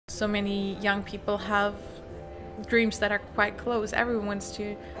so many young people have dreams that are quite close. Everyone wants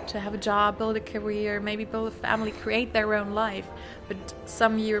to have a job, build a career, maybe build a family, create their own life. But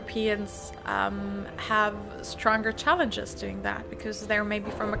some Europeans have stronger challenges doing that because they're maybe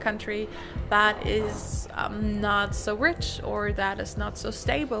from a country that is not so rich or that is not so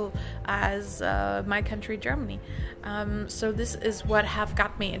stable as my country, Germany. So this is what have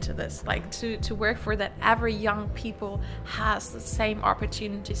got me into this, like to work for that every young people has the same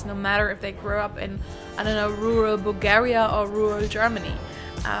opportunities, no matter if they grow up in, I don't know, rural Bulgaria or rural Germany.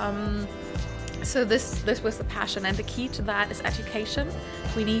 So this was the passion, and the key to that is education.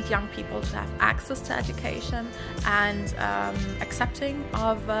 We need young people to have access to education and accepting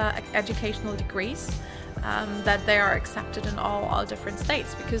of educational degrees, that they are accepted in all different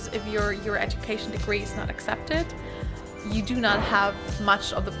states. Because if your education degree is not accepted, you do not have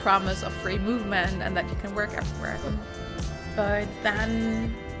much of the promise of free movement and that you can work everywhere. But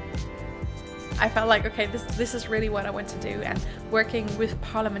then I felt like, okay, this is really what I want to do, and working with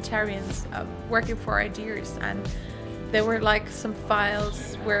parliamentarians, working for ideas, and there were like some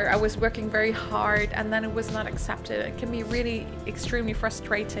files where I was working very hard and then it was not accepted. It can be really extremely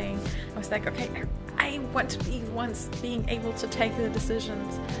frustrating. I was like, okay, I want to be once being able to take the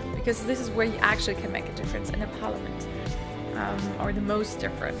decisions, because this is where you actually can make a difference in a parliament, or the most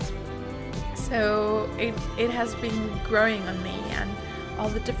difference. So it has been growing on me, and all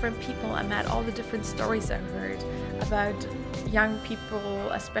the different people I met, all the different stories I heard about young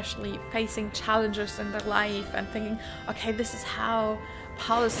people, especially facing challenges in their life and thinking, okay, this is how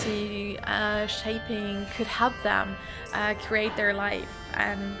policy shaping could help them create their life.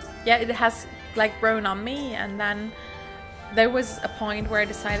 And yeah, it has like grown on me. And then there was a point where I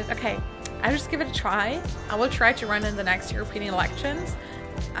decided, okay, I'll just give it a try. I will try to run in the next European elections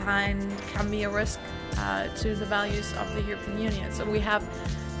and can be a risk to the values of the European Union. So we have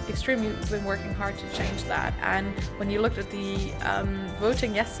extremely been working hard to change that. And when you looked at the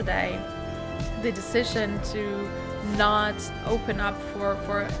voting yesterday, the decision to not open up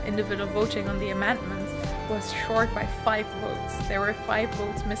for individual voting on the amendments was short by 5 votes. There were 5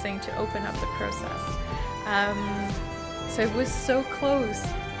 votes missing to open up the process. So it was so close.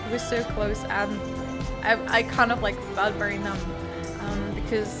 It was so close, and I kind of like felt very numb,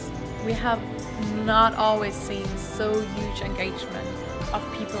 because we have not always seen so huge engagement of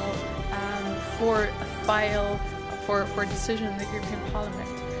people for a file, for a decision in the European Parliament.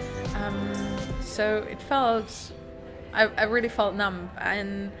 So it felt, I really felt numb,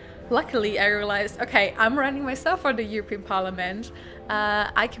 and luckily I realized, okay, I'm running myself for the European Parliament.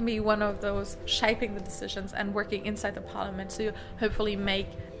 I can be one of those shaping the decisions and working inside the Parliament to hopefully make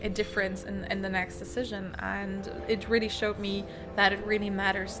a difference in the next decision. And it really showed me that it really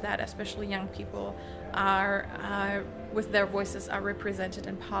matters that especially young people are with their voices are represented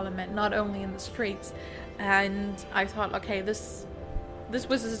in Parliament, not only in the streets. And I thought, okay, this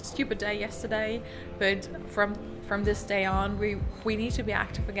was a stupid day yesterday, but from this day on, we need to be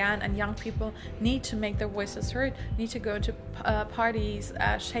active again, and young people need to make their voices heard, need to go to parties,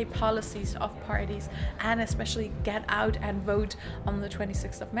 shape policies of parties, and especially get out and vote on the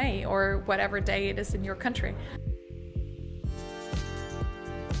 26th of May or whatever day it is in your country.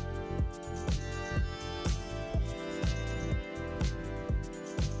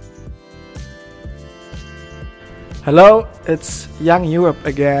 Hello, it's Young Europe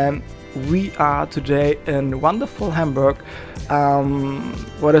again. We are today in wonderful Hamburg.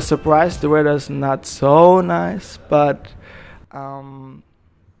 What a surprise, the weather is not so nice, but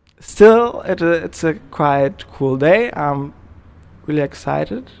still it's a quite cool day. I'm really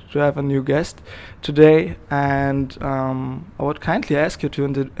excited to have a new guest today, and I would kindly ask you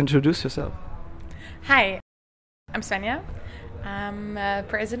to introduce yourself. Hi, I'm Svenja. I'm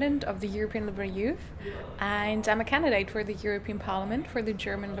president of the European Liberal Youth, and I'm a candidate for the European Parliament for the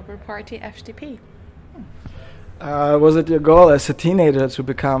German Liberal Party, FDP. Was it your goal as a teenager to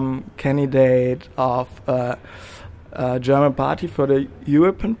become candidate of a German party for the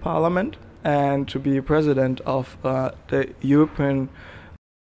European Parliament and to be president of the European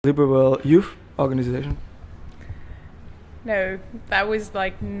Liberal Youth Organization? No, that was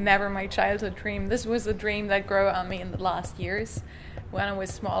like never my childhood dream. This was a dream that grew on me in the last years. When I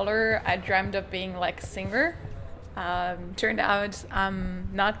was smaller, I dreamt of being like a singer. Turned out I'm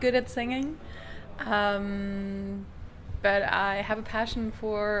not good at singing, but I have a passion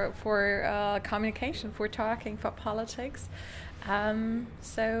for communication, for talking, for politics.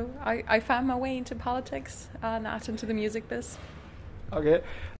 So I found my way into politics, not into the music biz. Okay.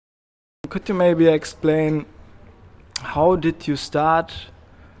 Could you maybe explain how did you start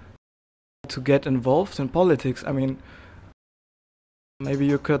to get involved in politics? I mean, Maybe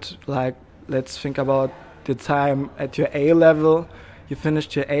you could, like, let's think about the time at your A level. You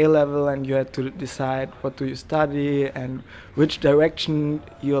finished your A level and you had to decide what do you study and which direction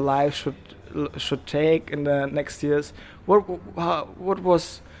your life should take in the next years. How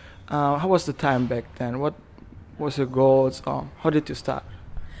was the time back then? What was your goals, or how did you start?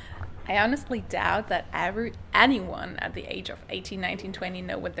 I honestly doubt that anyone at the age of 18, 19, 20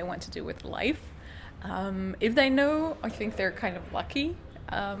 know what they want to do with life. If they know, I think they're kind of lucky.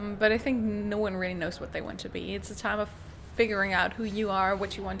 But I think no one really knows what they want to be. It's a time of figuring out who you are,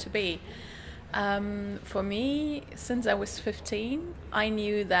 what you want to be. For me, since I was 15, I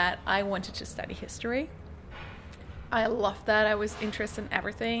knew that I wanted to study history. I loved that. I was interested in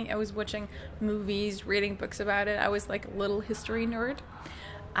everything. I was watching movies, reading books about it. I was like a little history nerd.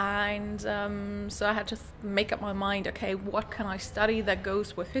 And so I had to make up my mind, okay, what can I study that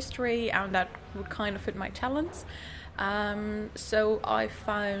goes with history and that would kind of fit my talents. So I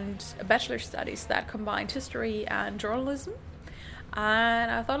found a bachelor's studies that combined history and journalism.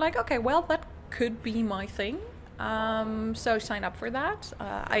 And I thought, like, okay, well, that could be my thing. So I signed up for that.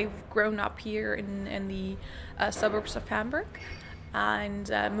 I've grown up here in the suburbs of Hamburg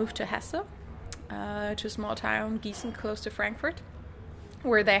and moved to Hesse, to a small town, Gießen, close to Frankfurt,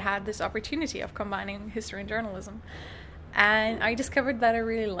 where they had this opportunity of combining history and journalism. And I discovered that I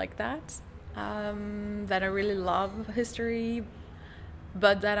really like that. That I really love history,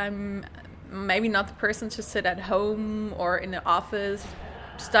 but that I'm maybe not the person to sit at home or in the office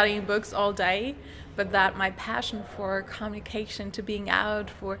studying books all day, but that my passion for communication, to being out,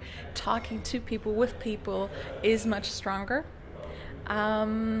 for talking to people, with people, is much stronger.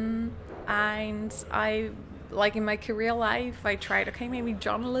 And I, like in my career life, I tried, okay, maybe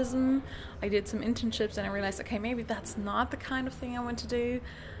journalism. I did some internships and I realized, okay, maybe that's not the kind of thing I want to do.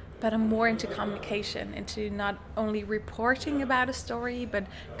 But I'm more into communication, into not only reporting about a story, but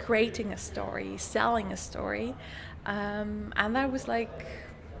creating a story, selling a story. And that was like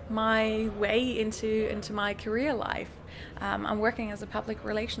my way into my career life. I'm working as a public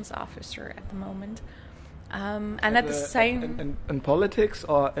relations officer at the moment. And at the same... In politics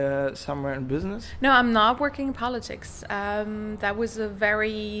or somewhere in business? No, I'm not working in politics. That was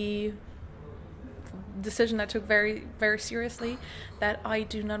a decision I took very, very seriously, that I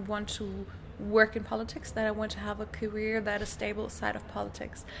do not want to work in politics, that I want to have a career that is stable outside of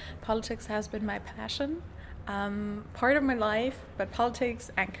politics. Politics has been my passion, part of my life, but politics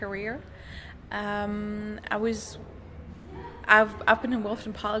and career. I've been involved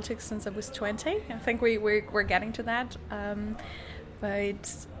in politics since I was 20. I think we're getting to that.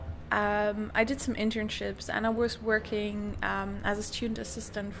 But I did some internships and I was working as a student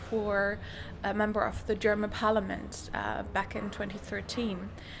assistant for a member of the German Parliament back in 2013.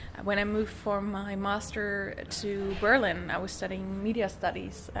 When I moved for my master to Berlin, I was studying media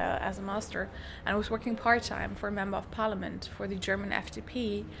studies as a master, and I was working part-time for a member of parliament for the German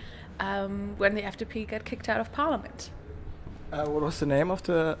FDP when the FDP got kicked out of parliament. What was the name of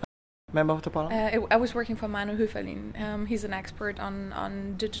the member of the parliament? I was working for Manu Höferlin. He's an expert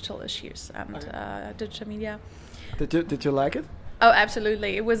on digital issues and digital media. Did you like it? Oh,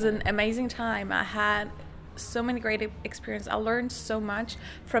 absolutely. It was an amazing time. I had so many great experiences. I learned so much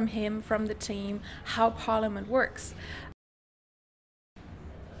from him, from the team, how parliament works.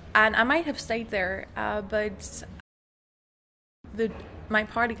 And I might have stayed there, but my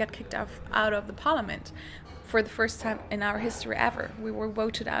party got kicked out of the parliament. For the first time in our history ever, we were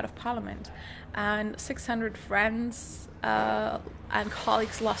voted out of parliament, and 600 friends and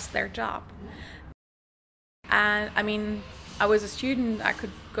colleagues lost their job. And I mean, I was a student. I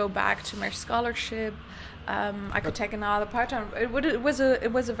could go back to my scholarship. I could take another part-time. It was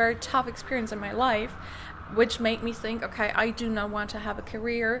a very tough experience in my life, which made me think, okay, I do not want to have a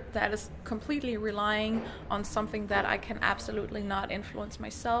career that is completely relying on something that I can absolutely not influence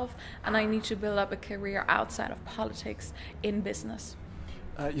myself, and I need to build up a career outside of politics in business.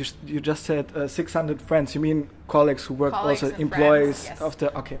 You just said 600 friends. You mean colleagues who work, colleagues also and employees friends, yes. of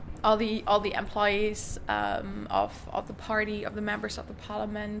the... Okay. All the employees of the party, of the members of the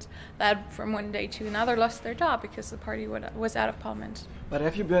parliament, that from one day to another lost their job because the party was out of parliament. But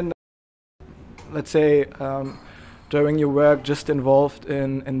have you been, let's say, during your work, just involved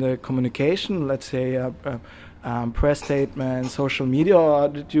in the communication, let's say press statements, social media, or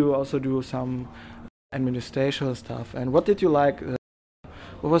did you also do some administrative stuff? And what did you like?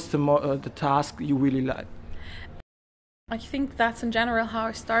 What was the task you really liked? I think that's in general how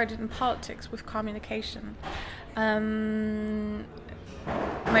I started in politics, with communication.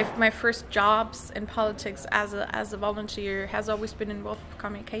 my first jobs in politics as a volunteer has always been involved with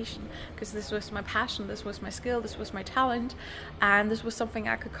communication, because this was my passion, this was my skill, this was my talent, and this was something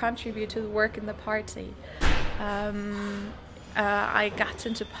I could contribute to the work in the party. I got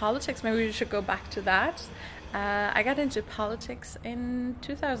into politics. Maybe we should go back to that. I got into politics in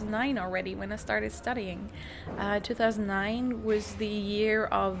 2009 already when I started studying. 2009 was the year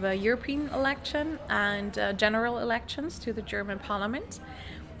of European election and general elections to the German parliament.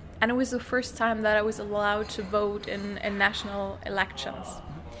 And it was the first time that I was allowed to vote in national elections.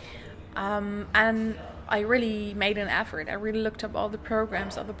 And I really made an effort. I really looked up all the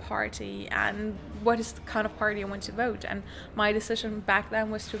programs of the party and what is the kind of party I want to vote. And my decision back then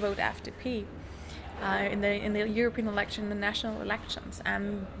was to vote FDP. In the European election, the national elections.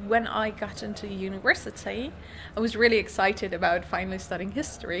 And when I got into university, I was really excited about finally studying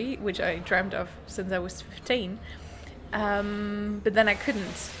history, which I dreamt of since I was 15. But then I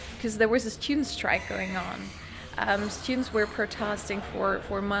couldn't, because there was a student strike going on. Students were protesting for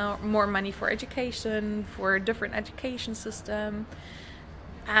more money for education, for a different education system.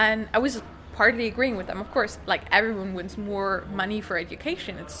 And I was partly agreeing with them. Of course, like everyone wants more money for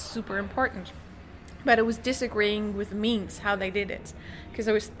education. It's super important. But I was disagreeing with the means, how they did it. Because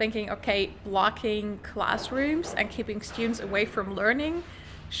I was thinking, okay, blocking classrooms and keeping students away from learning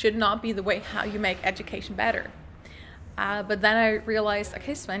should not be the way how you make education better. But then I realized,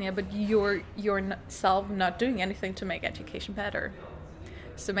 okay, Svenja, but you're yourself not doing anything to make education better.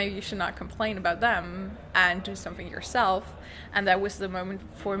 So maybe you should not complain about them and do something yourself. And that was the moment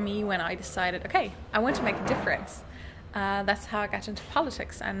for me when I decided, okay, I want to make a difference. That's how I got into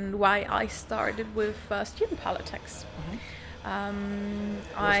politics and why I started with student politics.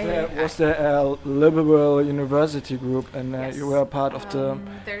 Was there a liberal university group, and yes. You were part of the...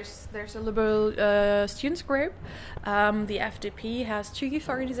 There's a liberal students group. The FDP has two youth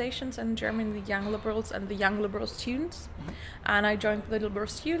organizations in Germany, the Young Liberals and the Young Liberal Students. And I joined the Liberal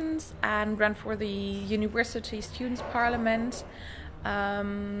Students and ran for the University Students' Parliament.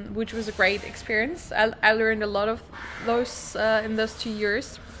 Which was a great experience. I learned a lot of those in those 2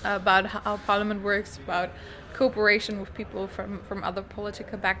 years about how Parliament works, about cooperation with people from other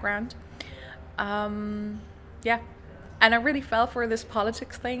political background. And I really fell for this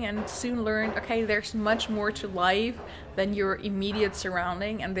politics thing and soon learned, okay, there's much more to life than your immediate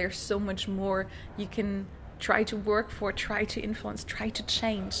surrounding, and there's so much more you can try to work for, try to influence, try to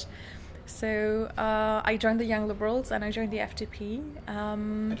change. So I joined the Young Liberals and I joined the FDP.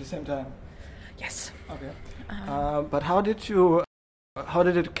 At the same time? Yes. Okay. But how did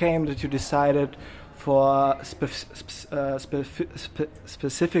it came that you decided for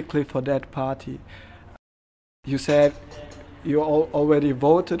specifically for that party? You said you already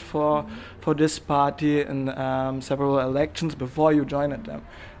voted for this party in several elections before you joined them.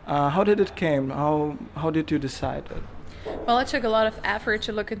 How did it came? How did you decide it? Well, it took a lot of effort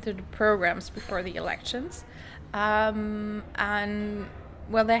to look into the programs before the elections. And,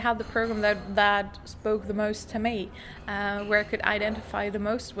 well, they had the program that spoke the most to me, where I could identify the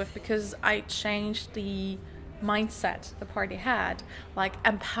most with, because I changed the mindset the party had, like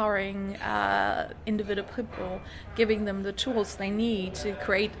empowering individual people, giving them the tools they need to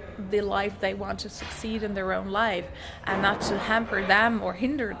create the life they want to succeed in their own life, and not to hamper them or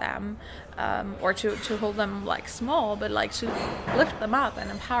hinder them, or to hold them like small, but like to lift them up and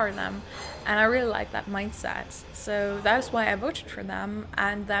empower them. And I really like that mindset, so that's why I voted for them.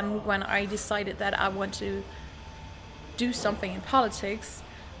 And then when I decided that I want to do something in politics,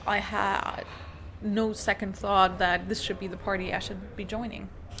 I had no second thought that this should be the party I should be joining.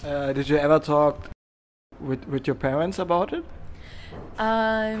 Did you ever talk with your parents about it?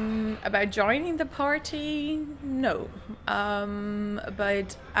 About joining the party, no.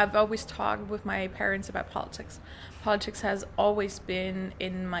 But I've always talked with my parents about politics. Politics has always been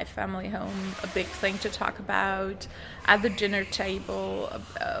in my family home a big thing to talk about at the dinner table,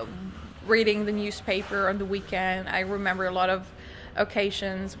 reading the newspaper on the weekend. I remember a lot of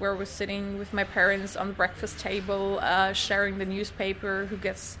occasions where I was sitting with my parents on the breakfast table, sharing the newspaper, who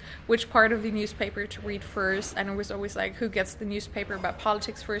gets which part of the newspaper to read first, and it was always like, who gets the newspaper about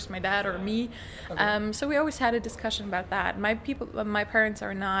politics first, my dad or me? Okay. So we always had a discussion about that. My parents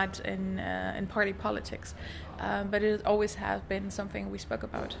are not in party politics, but it always has been something we spoke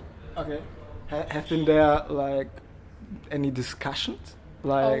about. Okay. Have been there like any discussions?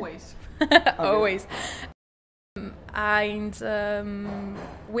 Like always. Always. And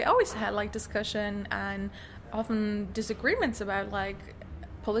we always had like discussion and often disagreements about like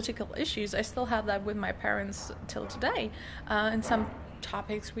political issues. I still have that with my parents till today. In some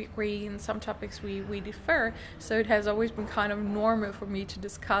topics we agree, in some topics we differ. So it has always been kind of normal for me to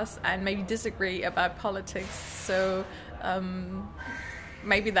discuss and maybe disagree about politics. So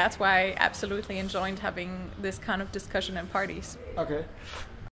maybe that's why I absolutely enjoyed having this kind of discussion in parties. Okay.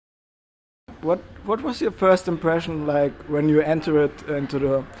 What was your first impression like when you entered into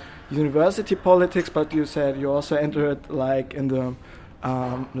the university politics? But you said you also entered like in the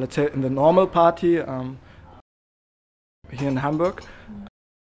let's say in the normal party here in Hamburg.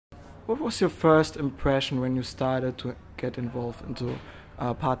 What was your first impression when you started to get involved into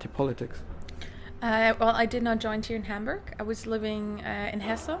party politics? Well, I did not join here in Hamburg. I was living in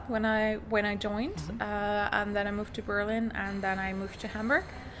Hesse when I joined, and then I moved to Berlin, and then I moved to Hamburg.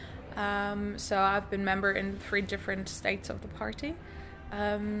 So I've been member in 3 different states of the party.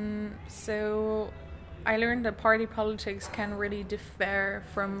 So I learned that party politics can really differ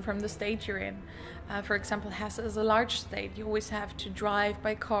from the state you're in. For example, Hesse is a large state. You always have to drive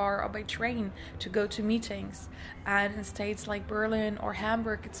by car or by train to go to meetings. And in states like Berlin or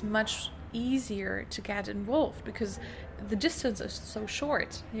Hamburg, it's much easier to get involved because the distance is so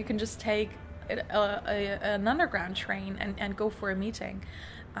short. You can just take an underground train and go for a meeting.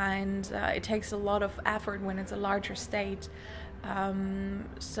 And it takes a lot of effort when it's a larger state.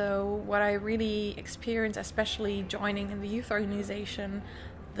 So what I really experienced, especially joining in the youth organization,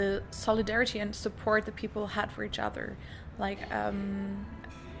 the solidarity and support that people had for each other, like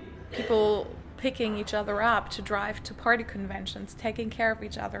people picking each other up to drive to party conventions, taking care of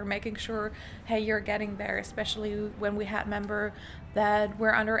each other, making sure, hey, you're getting there, especially when we had members that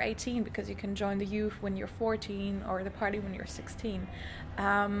were under 18, because you can join the youth when you're 14 or the party when you're 16.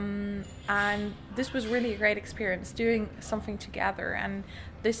 And this was really a great experience, doing something together. And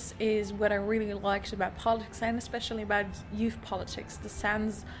this is what I really liked about politics, and especially about youth politics, the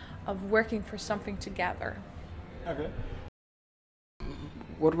sense of working for something together. Okay.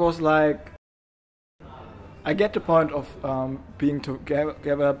 What was like, I get the point of being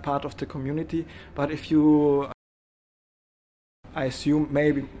together part of the community, but if you, I assume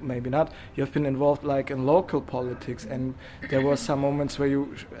maybe not, you have been involved like in local politics, and there were some moments where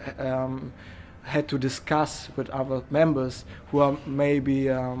you had to discuss with other members who are maybe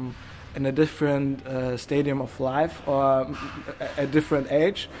in a different stadium of life or a different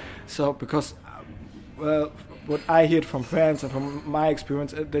age. So because well, what I hear from friends and from my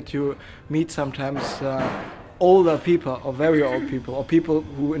experience that you meet sometimes older people or very old people or people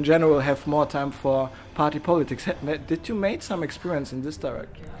who in general have more time for party politics. Did you make some experience in this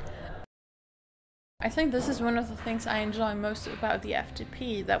direction? I think this is one of the things I enjoy most about the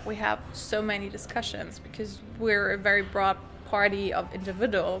FDP, that we have so many discussions, because we're a very broad party of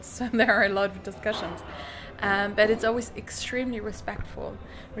individuals, so there are a lot of discussions. But it's always extremely respectful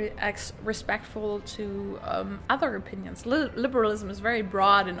to other opinions. Liberalism is very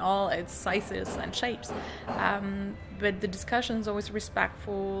broad in all its sizes and shapes, but the discussion is always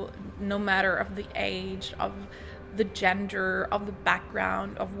respectful, no matter of the age, of the gender, of the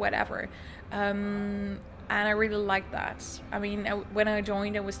background, of whatever. And I really like that. I mean, when I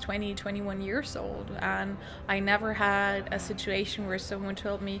joined, I was 21 years old, and I never had a situation where someone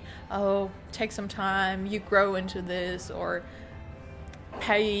told me, oh, take some time, you grow into this, or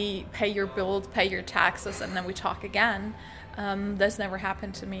pay your bills, pay your taxes, and then we talk again. That's never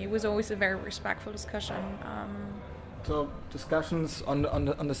happened to me. It was always a very respectful discussion. So discussions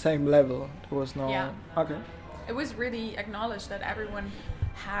on the same level. There was no. Yeah. Okay. It was really acknowledged that everyone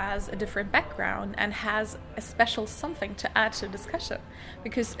has a different background and has a special something to add to discussion,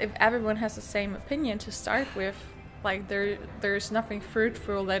 because if everyone has the same opinion to start with, like there's nothing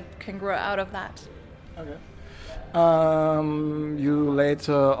fruitful that can grow out of that. Okay. You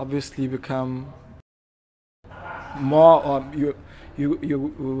later obviously become more, or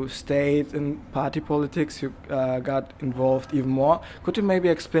you stayed in party politics, you got involved even more. Could you maybe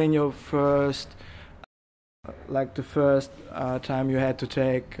explain your first the first time you had to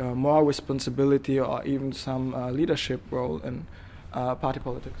take more responsibility or even some leadership role in party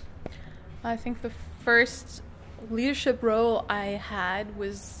politics? I think the first leadership role I had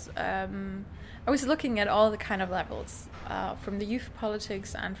was I was looking at all the kind of levels, from the youth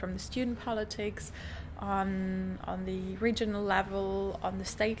politics and from the student politics, on the regional level, on the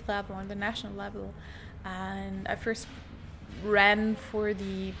state level, on the national level. And I first ran for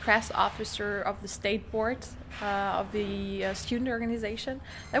the press officer of the state board of the student organization.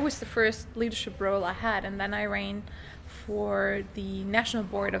 That was the first leadership role I had, and then I ran for the national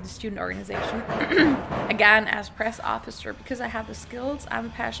board of the student organization again as press officer, because I have the skills and the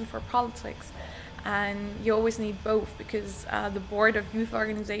passion for politics. And you always need both, because the board of youth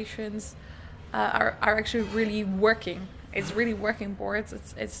organizations are actually really working It's really working boards.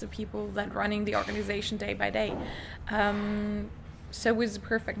 It's the people that running the organization day by day. So it was a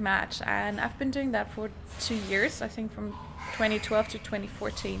perfect match, and I've been doing that for 2 years. I think from 2012 to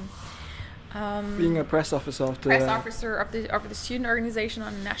 2014. Being a press officer of the student organization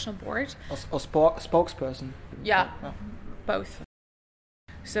on the national board. Or spokesperson. Yeah, both.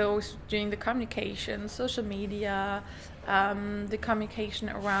 So doing the communication, social media, the communication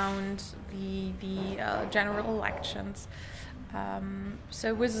around the general elections. So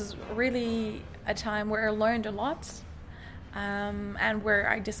it was really a time where I learned a lot, and where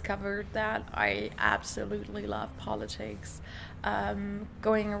I discovered that I absolutely love politics.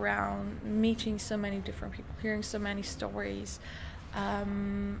 Going around, meeting so many different people, hearing so many stories.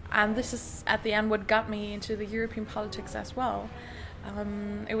 And this is at the end what got me into the European politics as well.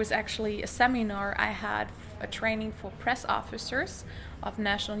 It was actually a seminar I had, a training for press officers of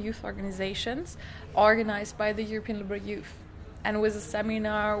national youth organizations organized by the European Liberal Youth. And it was a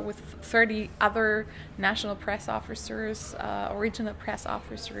seminar with 30 other national press officers, regional press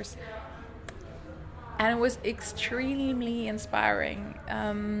officers. And it was extremely inspiring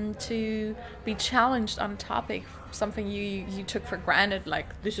to be challenged on a topic, something you took for granted,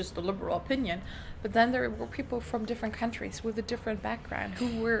 like this is the liberal opinion. But then there were people from different countries with a different background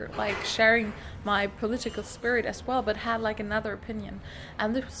who were like sharing my political spirit as well, but had like another opinion.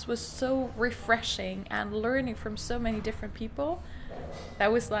 And this was so refreshing, and learning from so many different people.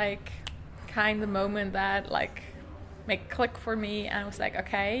 That was like kind of the moment that like made click for me, and I was like,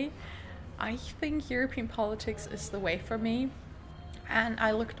 okay, I think European politics is the way for me. And I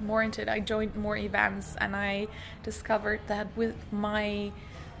looked more into it. I joined more events, and I discovered that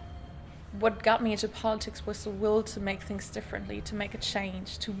what got me into politics was the will to make things differently, to make a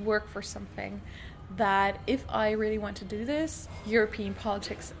change, to work for something. That if I really want to do this, European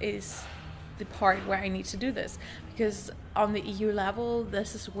politics is the part where I need to do this. Because on the EU level,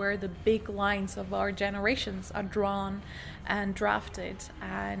 this is where the big lines of our generations are drawn and drafted.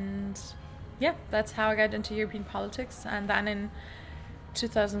 And yeah, that's how I got into European politics. And then in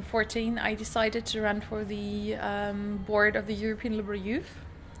 2014, I decided to run for the board of the European Liberal Youth.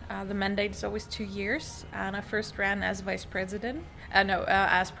 The mandate is always 2 years, and I first ran as vice president,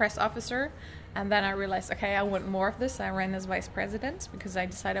 as press officer, and then I realized, okay, I want more of this. I ran as vice president because I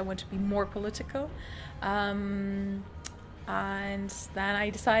decided I want to be more political, and then I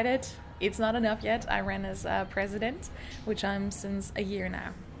decided it's not enough yet. I ran as president, which I'm since a year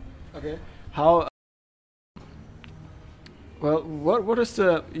now. Okay, how? Well, what is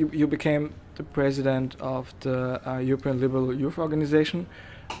you became the president of the European Liberal Youth Organization.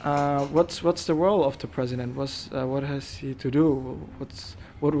 What's the role of the president? What has he to do?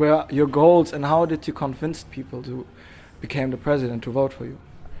 What were your goals, and how did you convince people to become the president to vote for you?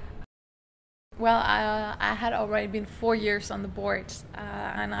 Well, I had already been 4 years on the board,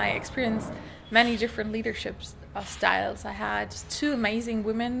 and I experienced many different leadership styles. I had 2 amazing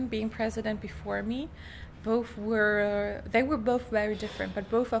women being president before me. They were both very different,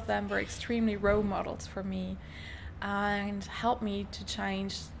 but both of them were extremely role models for me, and helped me to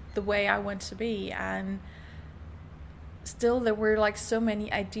change the way I want to be. And still there were like so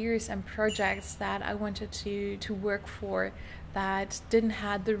many ideas and projects that I wanted to work for that didn't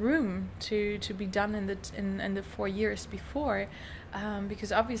have the room to be done in the 4 years before,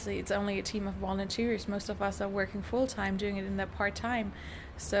 because obviously it's only a team of volunteers. Most of us are working full-time, doing it in their part-time.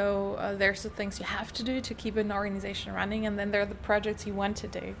 So there's the things you have to do to keep an organization running, and then there are the projects you want to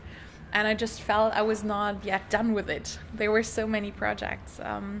do. And I just felt I was not yet done with it. There were so many projects,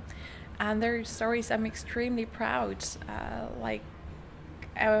 and there are stories I'm extremely proud. Like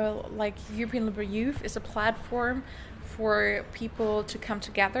European Liberal Youth is a platform for people to come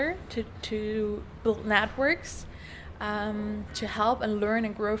together, to build networks, to help and learn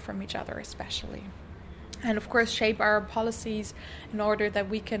and grow from each other especially. And of course shape our policies in order that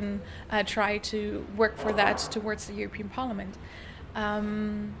we can try to work for that towards the European Parliament.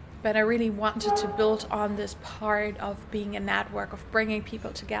 But I really wanted to build on this part of being a network, of bringing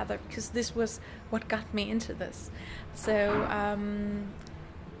people together, because this was what got me into this. So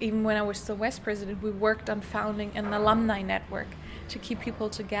even when I was still Vice President, we worked on founding an alumni network to keep people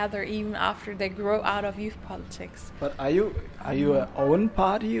together even after they grow out of youth politics. But are you an own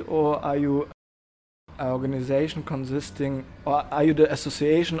party, or are you an organization consisting, or are you the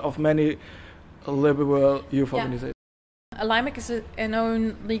association of many liberal youth organizations? LYMEC is an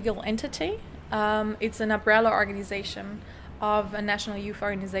own legal entity. It's an umbrella organization of national youth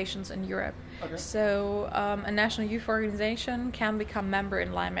organizations in Europe. Okay. So a national youth organization can become member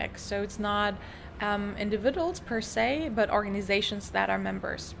in LYMEC. So it's not individuals per se, but organizations that are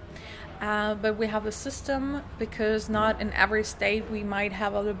members. But we have a system because not in every state we might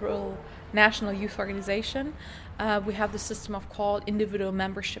have a liberal national youth organization. We have the system of called individual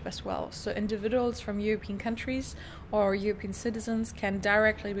membership as well. So individuals from European countries or European citizens can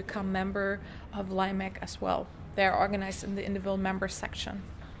directly become member of LYMEC as well. They are organized in the individual member section.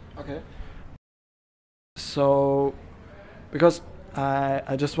 Okay. So, because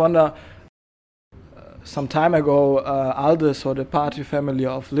I just wonder, some time ago, ALDE, so the party family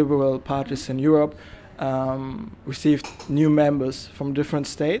of liberal parties in Europe, received new members from different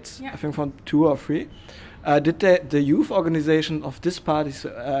states, I think from 2 or 3. Did the youth organization of this party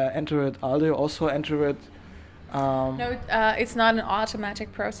enter it, ALDE also enter it? No, it's not an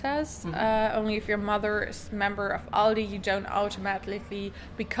automatic process. Only if your mother is member of ALDE, you don't automatically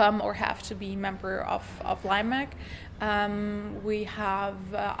become or have to be member of LYMEC. We have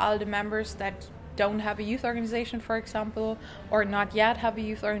ALDE members that don't have a youth organization, for example, or not yet have a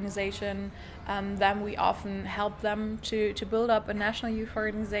youth organization. Then we often help them to build up a national youth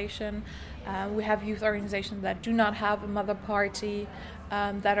organization. We have youth organizations that do not have a mother party,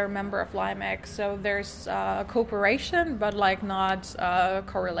 that are a member of LYMEC. So there's cooperation, but like not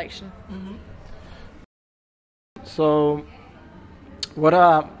correlation. Mm-hmm. So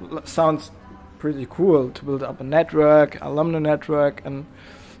sounds pretty cool to build up a network, alumni network, and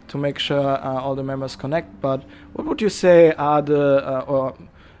to make sure all the members connect. But what would you say are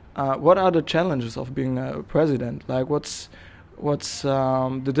what are the challenges of being a president? Like, what's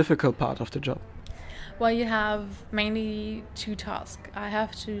the difficult part of the job? Well, you have mainly 2 tasks. I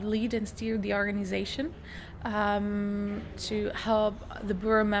have to lead and steer the organization to help the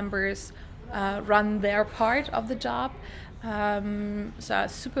bureau members run their part of the job. So I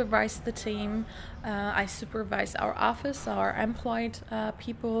supervise the team, I supervise our office, our employed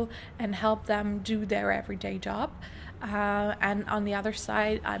people, and help them do their everyday job. And on the other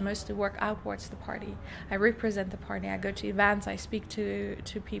side, I mostly work outwards the party. I represent the party. I go to events. I speak to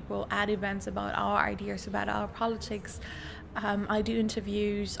people at events about our ideas, about our politics. I do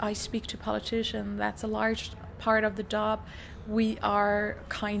interviews. I speak to politicians. That's a large part of the job. We are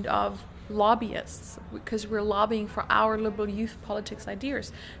kind of lobbyists because we're lobbying for our liberal youth politics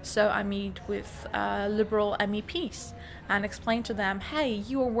ideas. So I meet with liberal MEPs and explain to them, hey,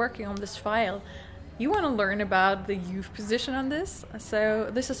 you are working on this file. You want to learn about the youth position on this? So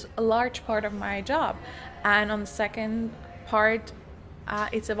this is a large part of my job. And on the second part,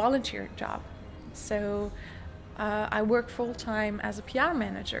 it's a volunteer job. So I work full-time as a PR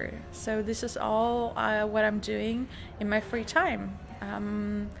manager. So this is all what I'm doing in my free time.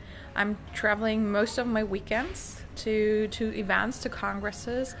 I'm traveling most of my weekends to events, to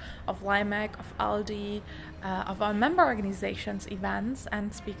congresses of LYMEC, of ALDE, of our member organizations events,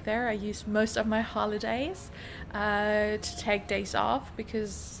 and speak there. I use most of my holidays to take days off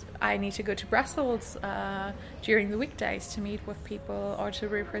because I need to go to Brussels during the weekdays to meet with people or to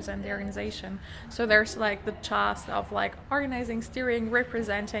represent the organization. So there's like the task of like organizing, steering,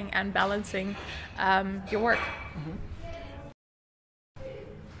 representing, and balancing your work. Mm-hmm.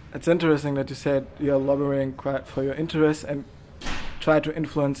 It's interesting that you said you're lobbying quite for your interests and try to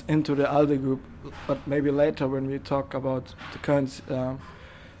influence into the ALDE group, but maybe later when we talk about the current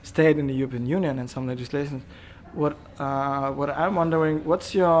state in the European Union and some legislation, what I'm wondering,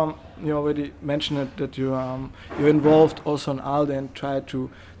 what's you already mentioned it that you're involved also in ALDE and try to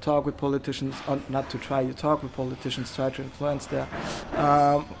talk with politicians, or not to try, you talk with politicians, try to influence there.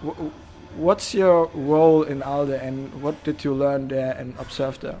 What's your role in ALDE and what did you learn there and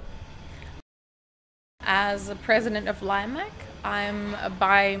observe there? As a president of LYMEC, I'm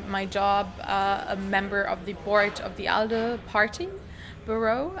by my job a member of the board of the ALDE party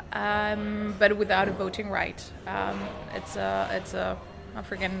bureau, but without a voting right. It's a I'm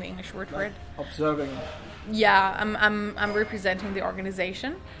forgetting the English word for it. Observing. Yeah, I'm representing the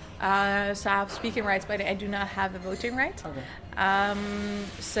organization. So I have speaking rights, but I do not have a voting right. Okay.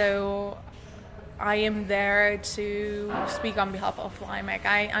 So I am there to speak on behalf of LYMEC.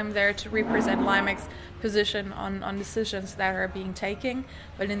 I'm there to represent LYMEC's position on decisions that are being taken,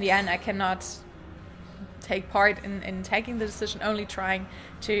 but in the end I cannot take part in taking the decision, only trying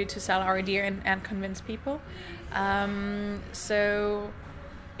to sell our idea and convince people. So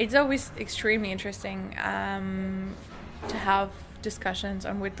it's always extremely interesting to have discussions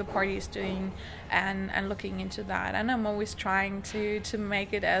on what the party is doing and looking into that, and I'm always trying to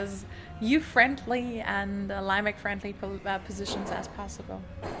make it as youth-friendly and LYMEC-friendly positions as possible.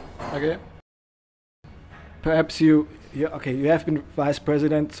 Okay. Perhaps you have been vice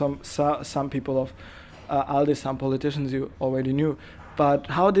president. Some people of ALDE, some politicians you already knew, but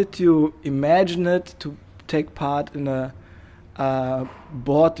how did you imagine it to take part in a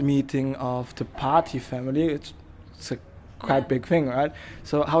board meeting of the party family. It's a quite big thing, right?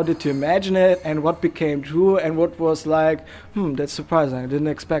 So how did you imagine it, and what became true, and what was like, that's surprising, I didn't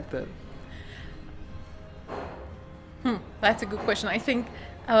expect that? That's a good question. I think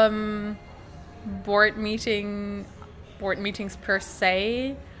board meetings per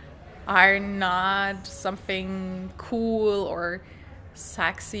se are not something cool or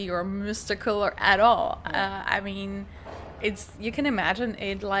sexy or mystical or at all. I mean, you can imagine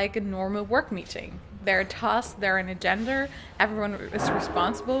it like a normal work meeting. There are tasks, there are an agenda, everyone is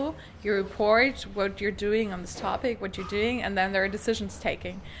responsible, you report what you're doing on this topic, what you're doing, and then there are decisions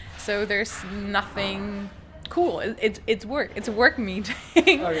taking. So there's nothing cool. It's work. It's a work meeting.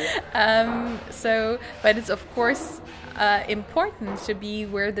 Okay. But it's of course important to be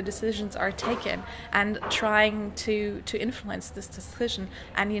where the decisions are taken and trying to influence this decision.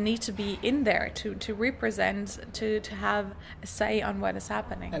 And you need to be in there to represent, to have a say on what is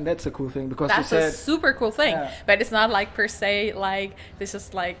happening. And that's a cool thing, because that's a super cool thing. Yeah. But it's not like per se like this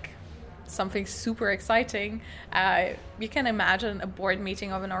is like something super exciting. You can imagine a board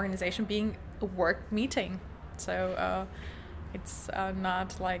meeting of an organization being a work meeting. So it's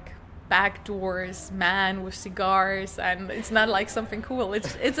not like back doors, man with cigars, and it's not like something cool.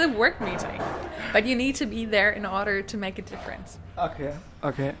 It's a work meeting, but you need to be there in order to make a difference.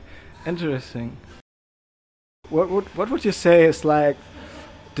 Okay, interesting. What would you say is like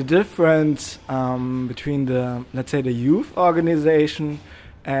the difference between the, let's say, the youth organization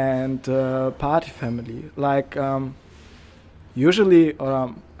and the party family? Like usually,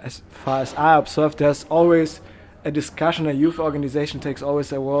 as far as I observe, there's always a discussion. A youth organization takes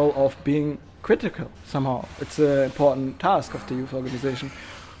always a role of being critical somehow. It's an important task of the youth organization.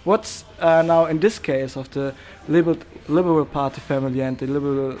 What's now in this case of the liberal party family and the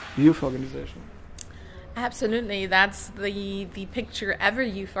liberal youth organization? Absolutely, that's the picture every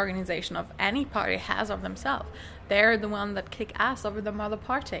youth organization of any party has of themselves. They're the one that kick ass over the mother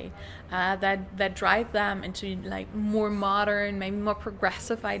party, that drive them into like more modern, maybe more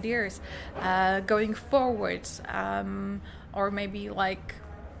progressive ideas, going forwards, or maybe like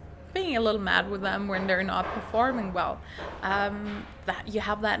being a little mad with them when they're not performing well. That you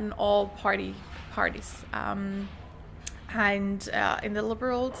have that in all parties, and in the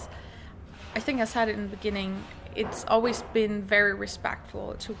liberals, I think I said it in the beginning, it's always been very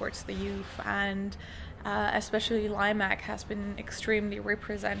respectful towards the youth, and especially LYMEC has been extremely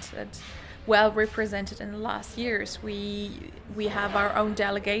well represented in the last years. We have our own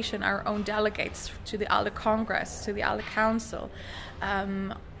delegation, our own delegates to the ALDE Congress, to the ALDE Council.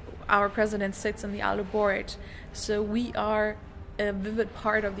 Our president sits on the ALDE board, so we are a vivid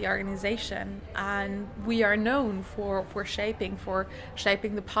part of the organization, and we are known for shaping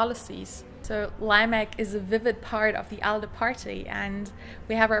the policies. So LYMEC is a vivid part of the ALDE party, and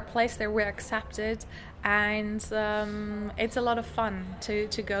we have our place there, we're accepted, and it's a lot of fun to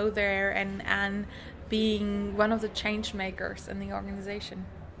go there and being one of the change makers in the organization.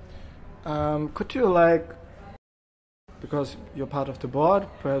 Could you because you're part of the board,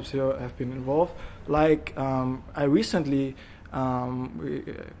 perhaps you have been involved, I recently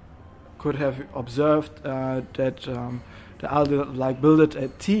could have observed that the ALDE built a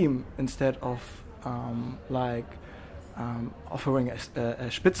team instead of offering a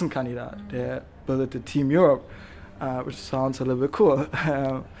Spitzenkandidat. They built a Team Europe, which sounds a little bit cool.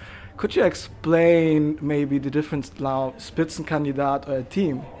 Could you explain maybe the difference now, Spitzenkandidat or a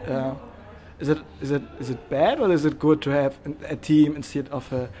team? Is it bad, or is it good to have a team instead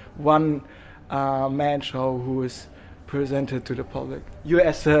of a one man show who is presented to the public? You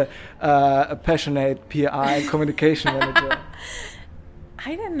as a passionate PR and communication manager.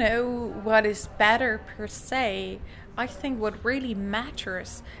 I don't know what is better per se. I think what really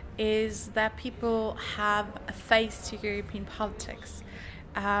matters is that people have a face to European politics.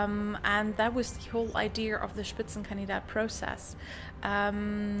 And that was the whole idea of the Spitzenkandidat process.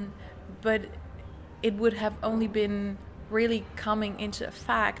 But it would have only been really coming into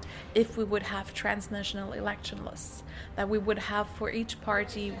effect if we would have transnational election lists, that we would have for each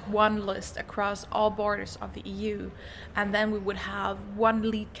party one list across all borders of the EU, and then we would have one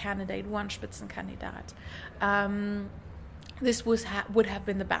lead candidate, one Spitzenkandidat. This would have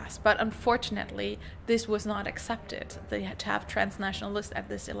been the best, but unfortunately this was not accepted. They had to have transnational lists at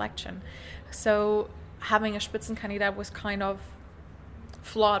this election, so having a Spitzenkandidat was kind of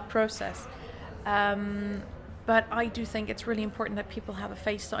flawed process. But I do think it's really important that people have a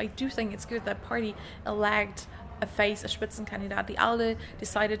face. So I do think it's good that party elect a face, a Spitzenkandidat. The ALDE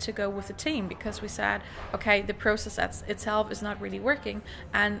decided to go with the team because we said, okay, the process itself is not really working,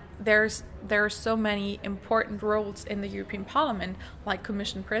 and there are so many important roles in the European Parliament, like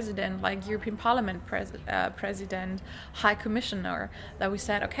Commission President, like European Parliament President, High Commissioner, that we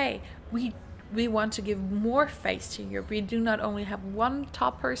said, okay, we want to give more face to Europe. We do not only have one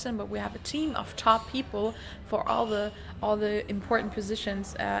top person, but we have a team of top people for all the important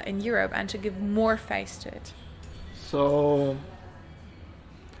positions in Europe, and to give more face to it. So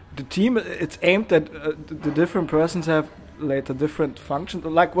the team, it's aimed at the different persons have later different functions.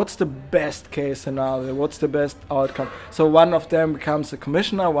 Like, what's the best case scenario? What's the best outcome? So one of them becomes a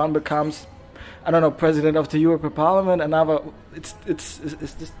commissioner, one becomes, I don't know, president of the European Parliament. Another, is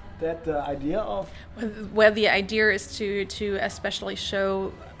this that the idea of? Well, the idea is to especially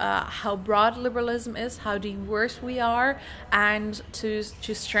show how broad liberalism is, how diverse we are, and to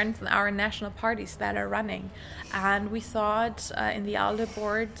strengthen our national parties that are running. And we thought in the ALDE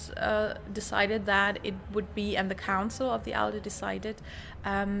board decided that it would be, and the council of the ALDE decided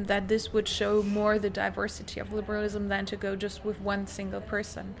that this would show more the diversity of liberalism than to go just with one single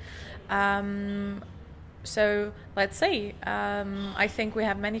person. So let's see, I think we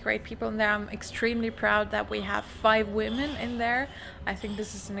have many great people in there. I'm extremely proud that we have 5 women in there. I think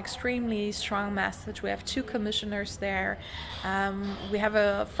this is an extremely strong message. We have 2 commissioners there. We have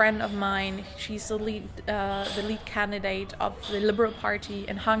a friend of mine, she's the lead candidate of the Liberal Party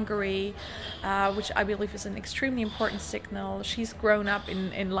in Hungary, which I believe is an extremely important signal. She's grown up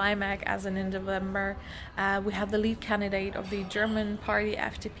in LYMEC as an independent member. We have the lead candidate of the German party,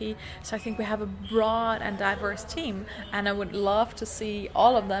 FDP. So I think we have a broad and diverse team, and I would love to see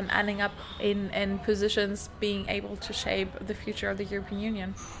all of them ending up in positions being able to shape the future of the European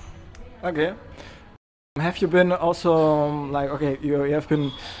Union. Okay. Have you been also you have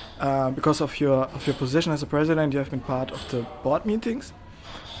been because of your position as a president, you have been part of the board meetings,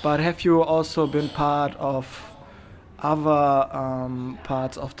 but have you also been part of other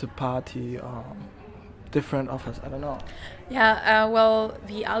parts of the party? Different office, I don't know. Yeah, well,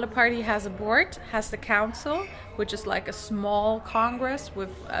 the ALDE party has a board, has the council, which is like a small congress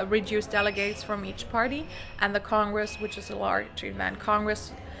with reduced delegates from each party, and the congress, which is a large event.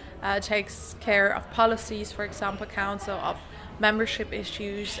 Congress takes care of policies, for example, council of membership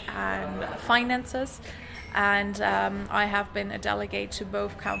issues and finances. And I have been a delegate to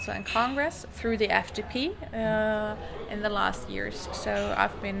both council and congress through the FDP in the last years. So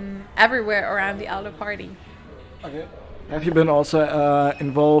I've been everywhere around the ALDE party. Okay. Have you been also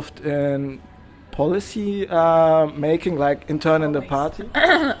involved in policy making, like intern in the party?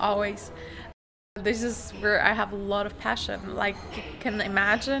 Always. This is where I have a lot of passion. Like, you can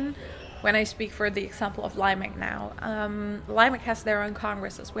imagine when I speak for the example of LYMEC now. LYMEC has their own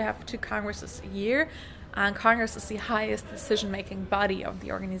congresses. We have 2 congresses a year. And Congress is the highest decision-making body of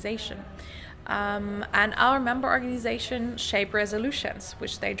the organization. And our member organization shape resolutions,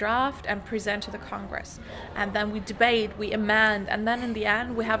 which they draft and present to the Congress. And then we debate, we amend, and then in the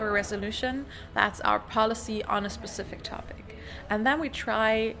end we have a resolution that's our policy on a specific topic. And then we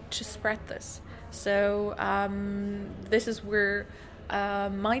try to spread this. So this is where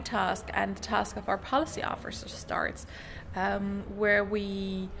my task and the task of our policy officers starts, where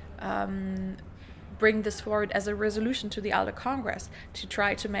we bring this forward as a resolution to the ALDE Congress to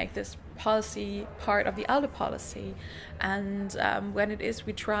try to make this policy part of the ALDE policy. And when it is,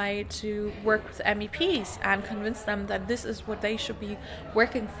 we try to work with MEPs and convince them that this is what they should be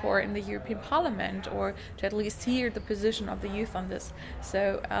working for in the European Parliament, or to at least hear the position of the youth on this.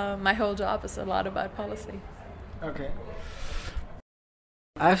 So my whole job is a lot about policy. Okay.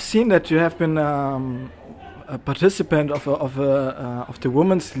 I've seen that you have been a participant of the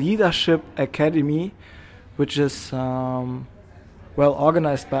Women's Leadership Academy, which is well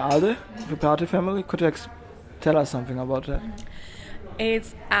organized by ALDE, the party family. Could you tell us something about that?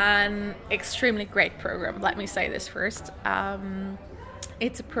 It's an extremely great program. Let me say this first.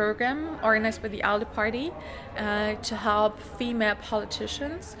 It's a program organized by the ALDE party to help female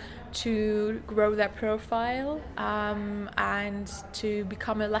politicians to grow their profile and to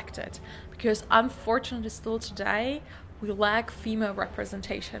become elected. Because unfortunately still today, we lack female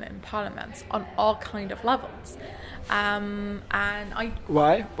representation in parliaments on all kind of levels.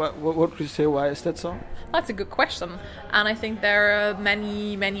 Why? What would you say? Why is that so? That's a good question, and I think there are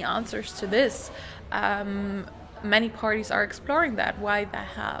many answers to this. Many parties are exploring that, why they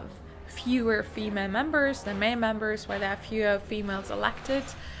have fewer female members than male members, why they have fewer females elected.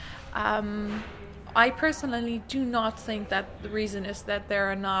 I personally do not think that the reason is that there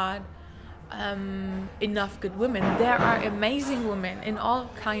are not enough good women. There are amazing women in all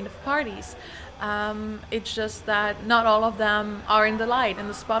kind of parties. It's just that not all of them are in the light, in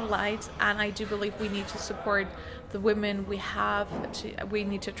the spotlight, and I do believe we need to support the women we have. We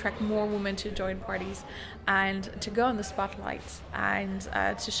need to attract more women to join parties and to go in the spotlight and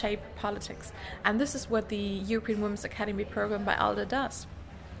to shape politics. And this is what the European Women's Academy program by ALDE does.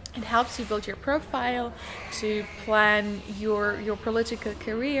 It helps you build your profile, to plan your political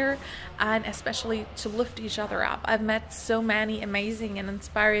career, and especially to lift each other up. I've met so many amazing and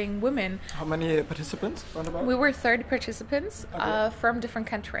inspiring women. How many participants? We were 30 participants from different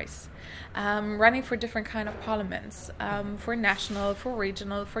countries, running for different kind of parliaments, for national, for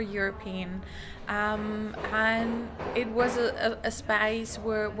regional, for European. And it was a space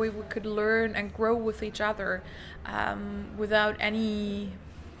where we could learn and grow with each other without any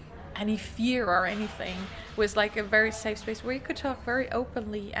fear or anything. It was like a very safe space where you could talk very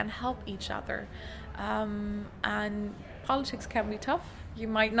openly and help each other. And politics can be tough. You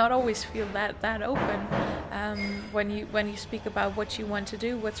might not always feel that open when you speak about what you want to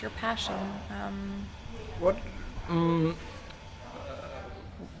do, what's your passion.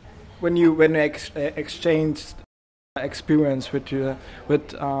 When you exchanged experience with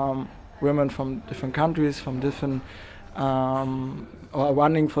women from different countries, from different or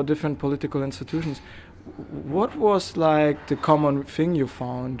running for different political institutions, what was like the common thing you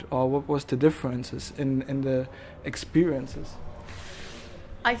found, or what was the differences in the experiences?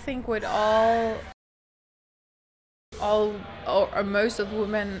 I think what all or most of the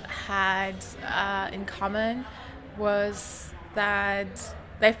women had in common was that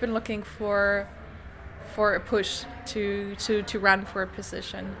they've been looking for a push to run for a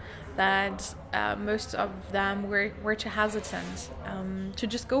position. That most of them were too hesitant to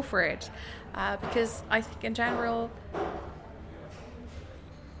just go for it, because I think in general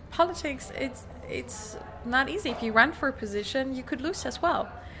politics it's not easy. If you run for a position, you could lose as well.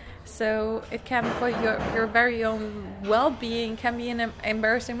 So it can, for your very own well-being, can be an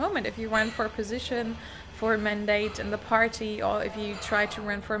embarrassing moment if you run for a position, for a mandate in the party, or if you try to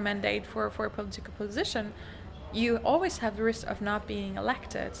run for a mandate for a political position. You always have the risk of not being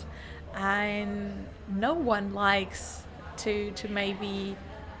elected, and no one likes to maybe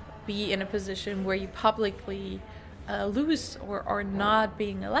be in a position where you publicly lose or not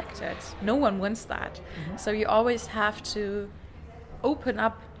being elected. No one wants that. Mm-hmm. So you always have to open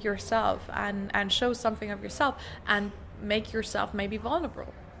up yourself and show something of yourself and make yourself maybe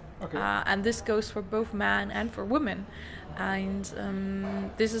vulnerable. Okay. And this goes for both men and for women. And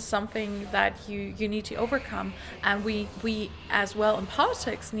this is something that you need to overcome, and we as well in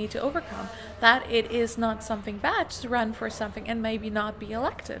politics need to overcome that. It is not something bad to run for something and maybe not be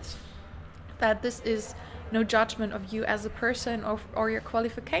elected. That this is no judgment of you as a person or your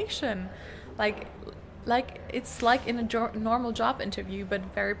qualification. Like it's like in a normal job interview, but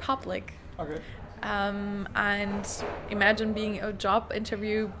very public. Okay. And imagine being a job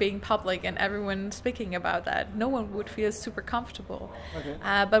interview being public and everyone speaking about that. No one would feel super comfortable. Okay.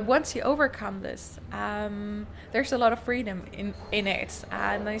 But once you overcome this, there's a lot of freedom in it.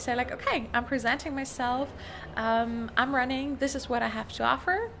 And then you say like, okay, I'm presenting myself, I'm running, this is what I have to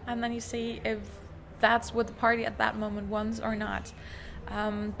offer. And then you see if that's what the party at that moment wants or not.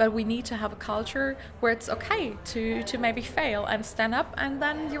 But we need to have a culture where it's okay to maybe fail and stand up, and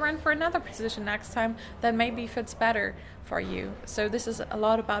then you run for another position next time that maybe fits better for you. So this is a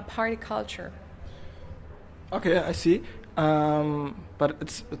lot about party culture. Okay, I see. But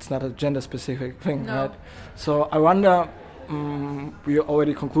it's not a gender specific thing, no. Right? So I wonder, we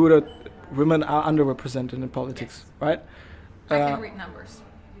already concluded women are underrepresented in politics, yes. Right? I can read numbers.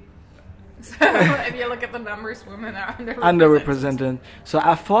 So if you look at the numbers, women are underrepresented. So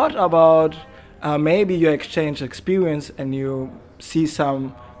I thought about maybe you exchange experience and you see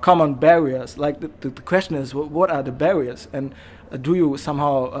some common barriers. Like the question is, what are the barriers? And do you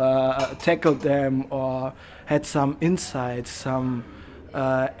somehow tackle them or had some insights, some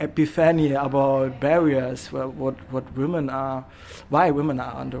epiphany about barriers, what women are, why women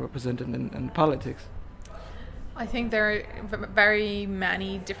are underrepresented in politics? I think there are very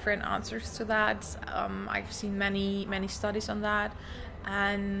many different answers to that. I've seen many studies on that,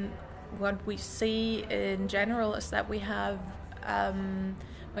 and what we see in general is that we have, when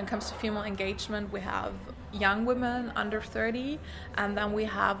it comes to female engagement, we have young women under 30, and then we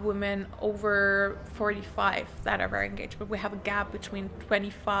have women over 45 that are very engaged, but we have a gap between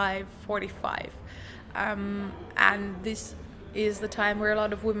 25, 45, and this is the time where a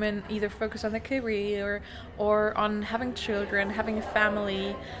lot of women either focus on their career or on having children, having a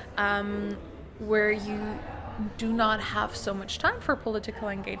family, where you do not have so much time for political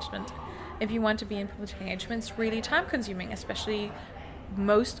engagement. If you want to be in political engagement, it's really time consuming, especially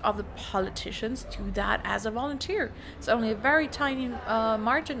most of the politicians do that as a volunteer. It's only a very tiny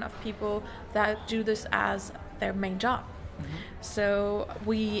margin of people that do this as their main job. So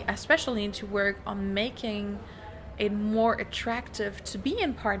we especially need to work on making it more attractive to be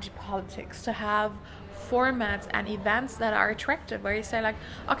in party politics, to have formats and events that are attractive, where you say like,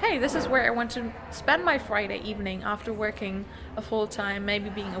 okay, this is where I want to spend my Friday evening after working a full time, maybe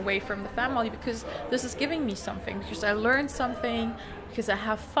being away from the family, because this is giving me something, because I learned something, because I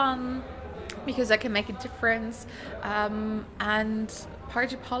have fun, because I can make a difference. And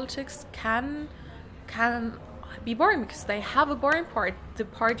party politics can be boring, because they have a boring part, the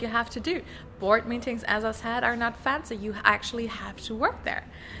part you have to do. Board meetings, as I said, are not fancy. You actually have to work there.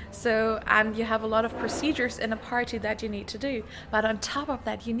 So, and you have a lot of procedures in a party that you need to do. But on top of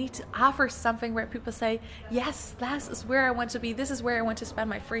that, you need to offer something where people say, yes, this is where I want to be. This is where I want to spend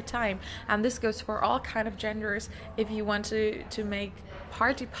my free time. And this goes for all kind of genders if you want to make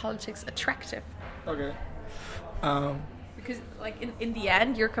party politics attractive. Okay. Because like in the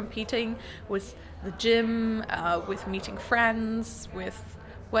end, you're competing with the gym, with meeting friends, with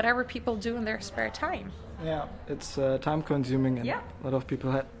whatever people do in their spare time. Yeah, it's time consuming, and Yeah. a lot of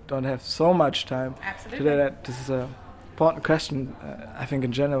people don't have so much time. Absolutely. Today, this is an important question, I think,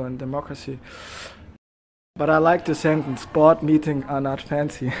 in general in democracy. But I like the sentence, board meetings are not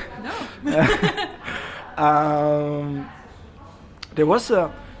fancy. No. There was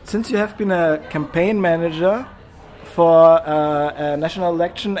since you have been a campaign manager for a national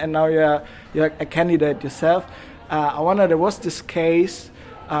election, and now you're a candidate yourself, I wonder, there was this case,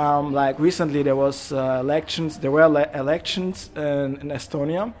 like recently there was elections. There were elections in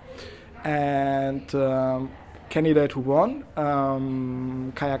Estonia, and candidate who won,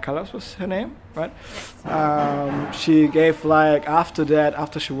 Kaja Kallas was her name, right? She gave, like,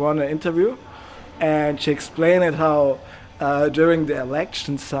 after she won, an interview, and she explained how during the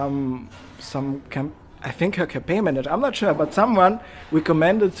election I think her campaign manager, I'm not sure, but someone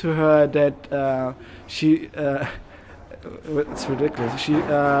recommended to her that it's ridiculous. She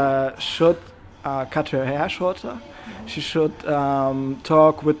should cut her hair shorter. She should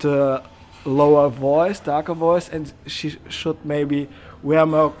talk with a lower voice, darker voice, and she should maybe wear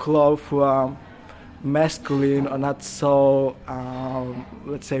more clothes who are masculine or not so,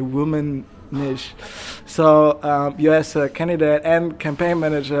 let's say, womanish. So you as a candidate and campaign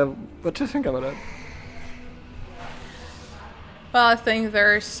manager, what do you think about that? Well, I think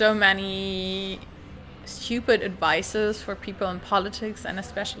there are so many stupid advices for people in politics, and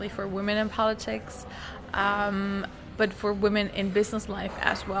especially for women in politics, but for women in business life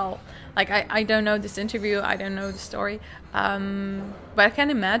as well. Like, I don't know this interview, I don't know the story, but I can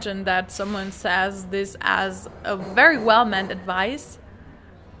imagine that someone says this as a very well-meant advice,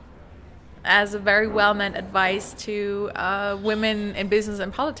 to women in business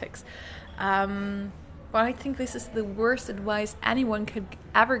and politics. But I think this is the worst advice anyone could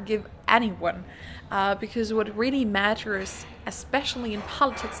ever give anyone, because what really matters, especially in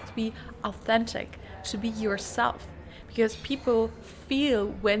politics, to be authentic, to be yourself, because people feel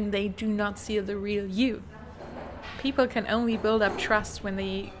when they do not see the real you. People can only build up trust when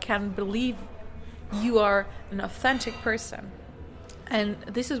they can believe you are an authentic person. And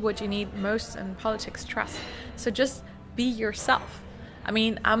this is what you need most in politics, trust. So just be yourself. I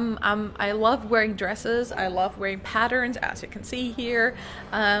mean, I love wearing dresses. I love wearing patterns, as you can see here,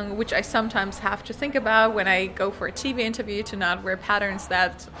 which I sometimes have to think about when I go for a TV interview, to not wear patterns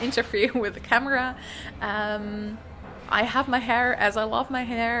that interfere with the camera. I have my hair as I love my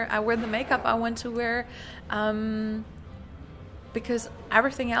hair. I wear the makeup I want to wear, because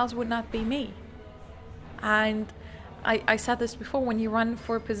everything else would not be me. And I said this before, when you run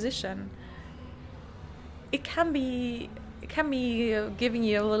for a position, it can be giving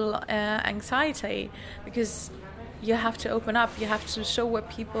you a little anxiety, because you have to open up, you have to show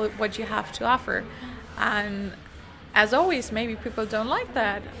what you have to offer. And as always, maybe people don't like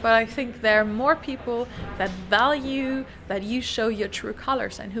that, but I think there are more people that value that you show your true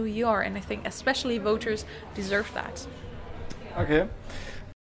colors and who you are, and I think especially voters deserve that. Okay.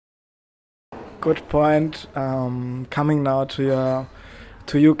 Good point. Coming now to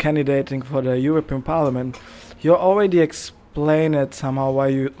you candidating for the European Parliament, you already explained it somehow why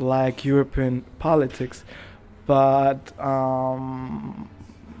you like European politics, but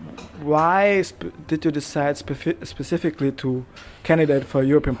why did you decide specifically to candidate for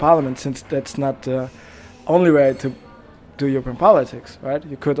European Parliament, since that's not the only way to do European politics, right?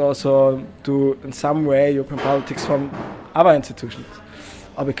 You could also do in some way European politics from other institutions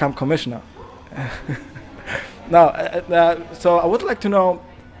or become commissioner. Now, so I would like to know,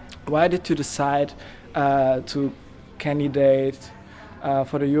 why did you decide to candidate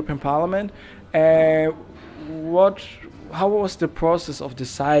for the European Parliament. And how was the process of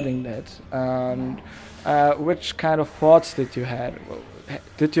deciding that? And which kind of thoughts did you had?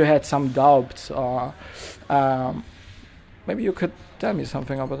 Did you had some doubts, or maybe you could tell me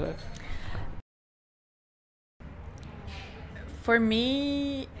something about that? For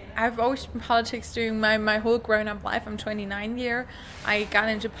me, I've always been in politics during my whole grown-up life. I'm 29 here. I got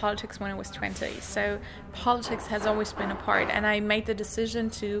into politics when I was 20. So politics has always been a part. And I made the decision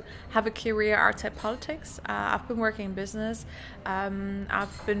to have a career outside politics. I've been working in business.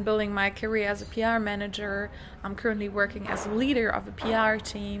 I've been building my career as a PR manager. I'm currently working as a leader of a PR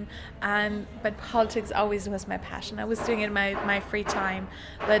team. But politics always was my passion. I was doing it in my free time.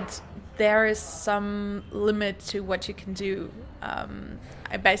 But there is some limit to what you can do.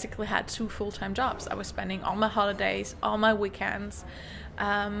 I basically had 2 full-time jobs. I was spending all my holidays, all my weekends,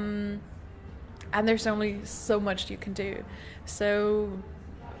 and there's only so much you can do. So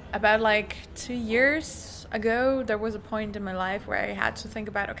about 2 years ago, there was a point in my life where I had to think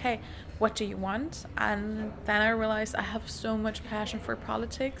about, okay, what do you want? And then I realized I have so much passion for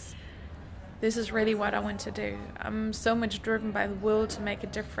politics. This is really what I want to do. I'm so much driven by the will to make a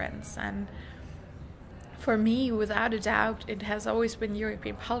difference. And for me, without a doubt, it has always been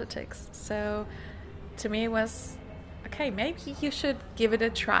European politics. So to me it was, okay, maybe you should give it a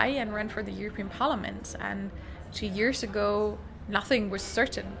try and run for the European Parliament. And 2 years ago, nothing was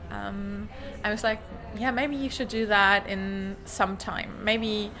certain. I was like, yeah, maybe you should do that in some time.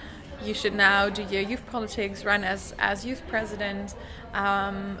 Maybe you should now do your youth politics, run as youth president,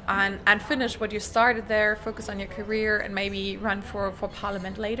 and finish what you started there, focus on your career, and maybe run for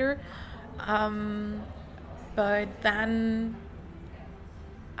parliament later. But then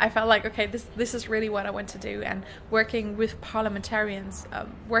I felt like, okay, this is really what I want to do. And working with parliamentarians,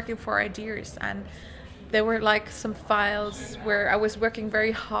 working for ideas, and there were some files where I was working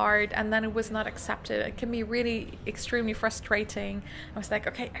very hard and then it was not accepted. It can be really extremely frustrating. I was like,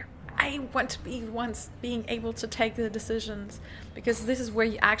 okay, I want to be the ones being able to take the decisions, because this is where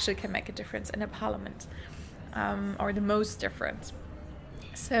you actually can make a difference in a parliament, or the most difference.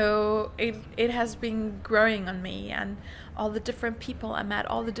 So it has been growing on me, and all the different people I met,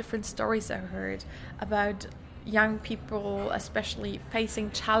 all the different stories I heard about young people especially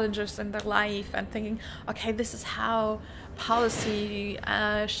facing challenges in their life and thinking, okay, this is how policy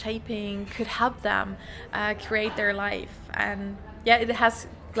shaping could help them create their life. And yeah, it has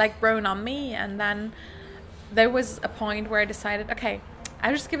grown on me. And then there was a point where I decided, okay,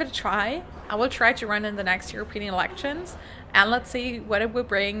 I'll just give it a try. I will try to run in the next European elections, and let's see what it will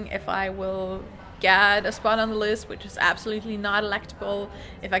bring. If I will get a spot on the list, which is absolutely not electable,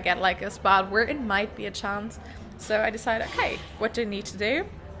 if I get a spot where it might be a chance. So I decided, okay, what do I need to do?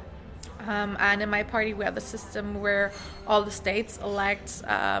 And in my party we have the system where all the states elect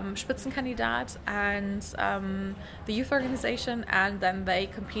Spitzenkandidat and the youth organization, and then they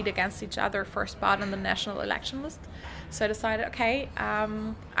compete against each other for a spot on the national election list. So I decided, okay,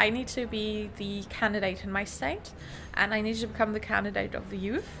 I need to be the candidate in my state, and I need to become the candidate of the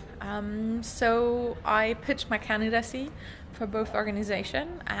youth. So I pitched my candidacy for both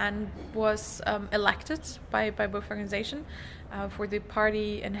organizations and was elected by both organizations. For the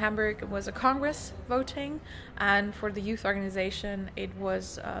party in Hamburg, it was a Congress voting, and for the youth organization, it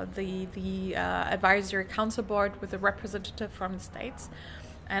was the advisory council board with a representative from the states.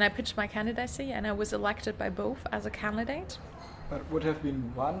 And I pitched my candidacy, and I was elected by both as a candidate. But would have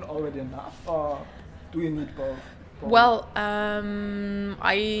been one already enough, or do you need both? Well,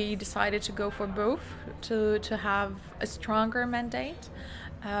 I decided to go for both to have a stronger mandate.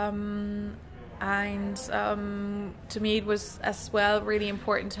 And to me it was as well really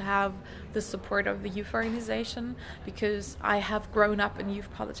important to have the support of the youth organization, because I have grown up in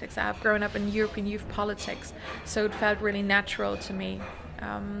youth politics. I have grown up in European youth politics, so it felt really natural to me.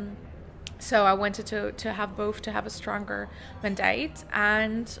 So I wanted to have both, to have a stronger mandate,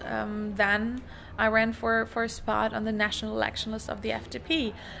 and then I ran for a spot on the national election list of the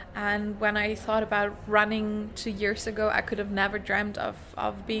FDP. And when I thought about running 2 years ago, I could have never dreamt of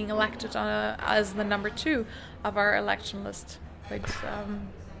being elected as the number 2 of our election list. But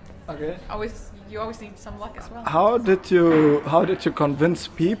okay. You always need some luck as well. How did you convince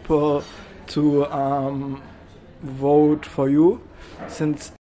people to vote for you,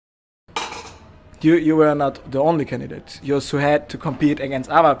 since you were not the only candidate? You also had to compete against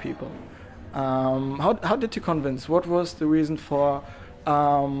other people. How did you convince? What was the reason for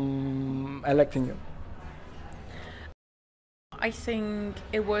electing you? I think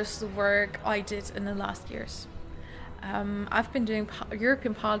it was the work I did in the last years. I've been doing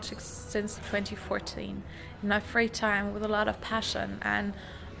European politics since 2014 in my free time with a lot of passion, and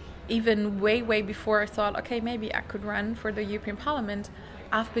even way before I thought, okay, maybe I could run for the European Parliament,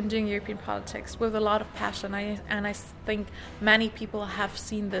 I've been doing European politics with a lot of passion. And I think many people have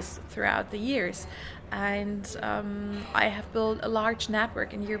seen this throughout the years. And I have built a large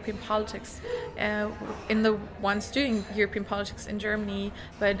network in European politics, in the ones doing European politics in Germany,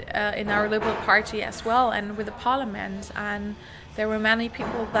 but in our Liberal Party as well, and with the Parliament. And there were many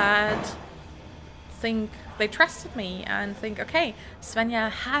people that think they trusted me and think, okay,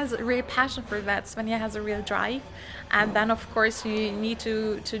 Svenja has a real passion for that. Svenja has a real drive. And then, of course, you need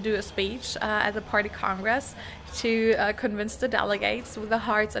to do a speech at the party congress to convince the delegates with the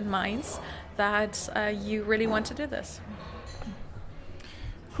hearts and minds that you really want to do this.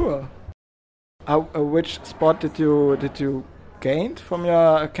 Cool. Which spot did you gain from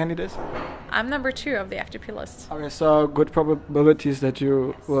your candidates? I'm number 2 of the FDP list. Okay, so good probabilities that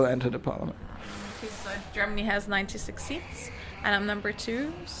you will enter the parliament. Germany has 96 seats, and I'm number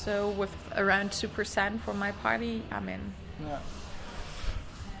 2, so with around 2% for my party, I'm in. Yeah.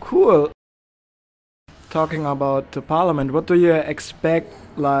 Cool. Talking about the parliament, what do you expect,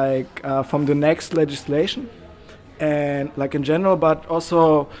 like, from the next legislation, and like in general, but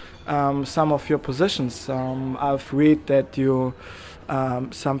also some of your positions? I've read that you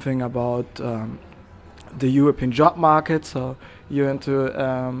something about the European job market, so you're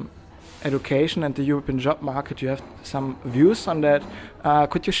into education and the European job market. You have some views on that.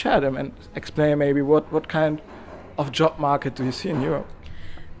 Could you share them and explain maybe what kind of job market do you see in Europe?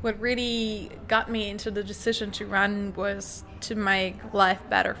 What really got me into the decision to run was to make life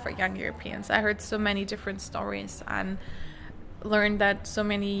better for young Europeans. I heard so many different stories and learned that so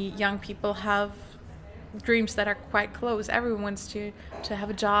many young people have dreams that are quite close. Everyone wants to have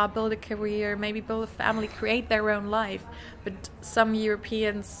a job, build a career, maybe build a family, create their own life. But some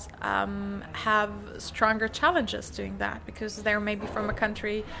Europeans have stronger challenges doing that because they're maybe from a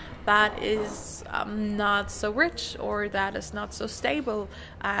country that is not so rich or that is not so stable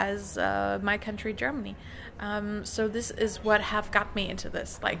as my country, Germany. So this is what have got me into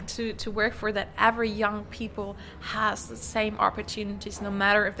this, like to work for that every young people has the same opportunities, no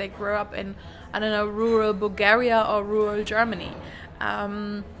matter if they grow up in, I don't know, rural Bulgaria or rural Germany.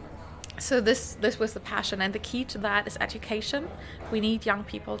 So this was the passion, and the key to that is education. We need young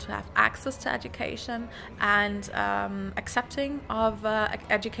people to have access to education and accepting of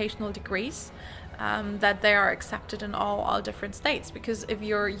educational degrees. That they are accepted in all different states, because if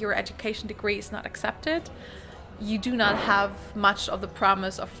your education degree is not accepted, you do not have much of the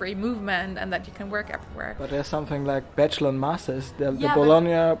promise of free movement and that you can work everywhere. But there's something like bachelor and masters, the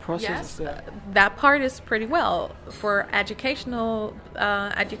Bologna process. Yes, that part is pretty well for educational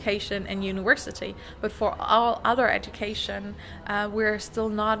education and university, but for all other education, we're still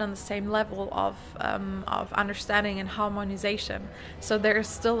not on the same level of understanding and harmonization. So there's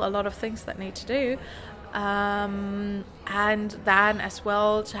still a lot of things that need to do. And then as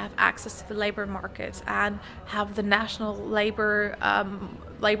well to have access to the labor market and have the national labor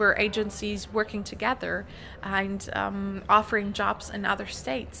agencies working together and offering jobs in other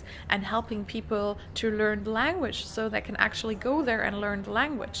states and helping people to learn the language so they can actually go there and learn the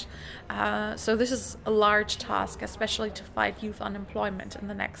language. So this is a large task, especially to fight youth unemployment in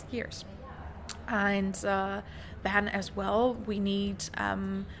the next years. And then as well, we need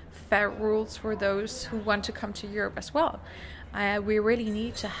fair rules for those who want to come to Europe as well. We really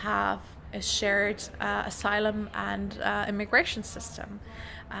need to have a shared asylum and immigration system,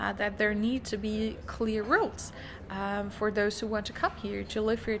 that there need to be clear rules for those who want to come here, to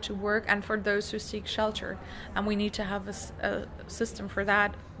live here, to work, and for those who seek shelter. And we need to have a system for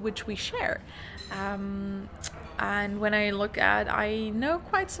that which we share. And when I look at, I know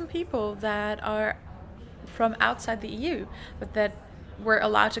quite some people that are from outside the EU, but that were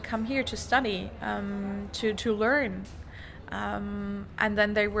allowed to come here to study, to learn, and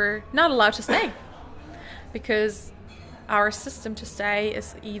then they were not allowed to stay, because our system to stay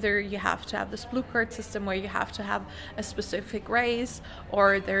is either you have to have this blue card system where you have to have a specific race,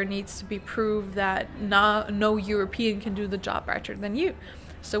 or there needs to be proof that no European can do the job better than you.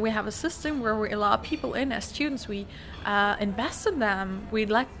 So we have a system where we allow people in as students. We invest in them. We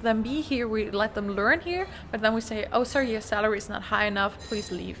let them be here. We let them learn here. But then we say, oh, sorry, your salary is not high enough.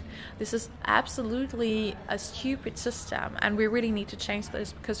 Please leave. This is absolutely a stupid system. And we really need to change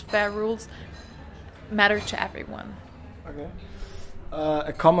this, because fair rules matter to everyone. Okay.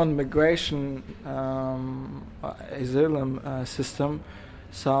 A common migration asylum system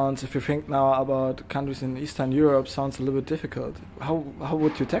sounds, if you think now about countries in Eastern Europe, sounds a little bit difficult. How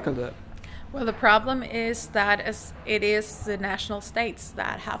would you tackle that? Well, the problem is that it is the national states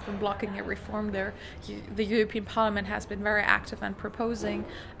that have been blocking a reform there. The European Parliament has been very active in proposing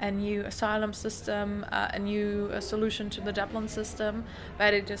a new asylum system, a new solution to the Dublin system,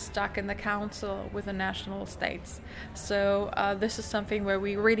 but it is stuck in the council with the national states. So this is something where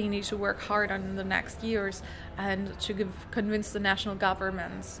we really need to work hard on in the next years and to convince the national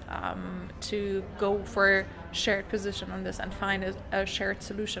governments to go for a shared position on this and find a shared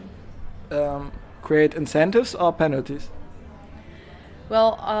solution. Create incentives or penalties?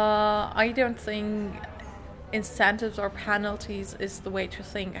 Well, I don't think incentives or penalties is the way to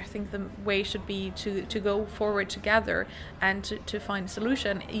think. I think the way should be to go forward together and to find a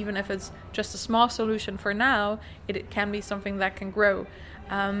solution, even if it's just a small solution for now. It can be something that can grow.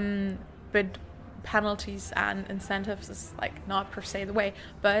 But penalties and incentives is like not per se the way.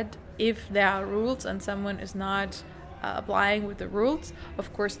 But if there are rules and someone is not applying with the rules,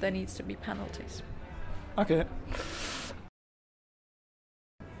 of course there needs to be penalties. Okay.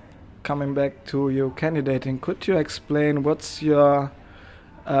 Coming back to your candidating, could you explain what's your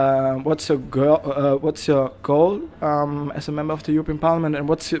goal as a member of the European Parliament, and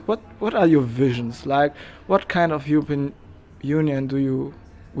what are your visions? Like, what kind of European Union do you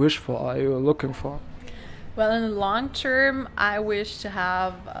wish for? Are you looking for? Well, in the long term, I wish to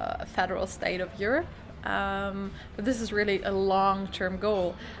have a federal state of Europe. But this is really a long-term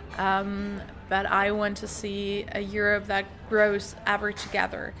goal. But I want to see a Europe that grows ever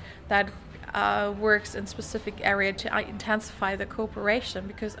together, that works in specific area to intensify the cooperation,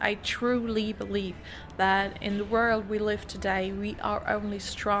 because I truly believe that in the world we live today, we are only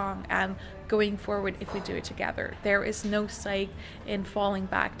strong and going forward if we do it together. There is no sake in falling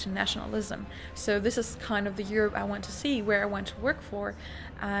back to nationalism. So this is kind of the Europe I want to see, where I want to work for.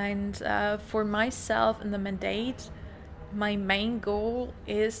 And for myself in the mandate, my main goal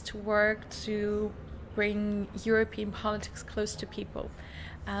is to work to bring European politics close to people,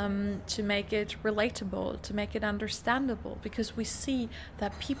 to make it relatable, to make it understandable, because we see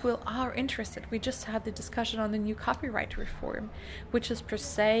that people are interested. We just had the discussion on the new copyright reform, which is per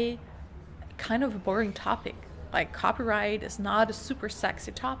se kind of a boring topic. Like, copyright is not a super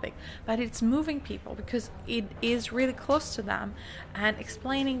sexy topic, but it's moving people because it is really close to them, and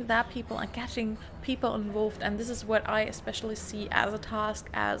explaining that people and getting people involved. And this is what I especially see as a task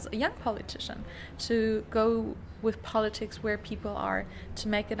as a young politician, to go with politics where people are, to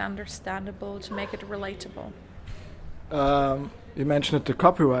make it understandable, to make it relatable. You mentioned the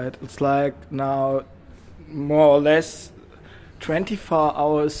copyright. It's like now more or less 24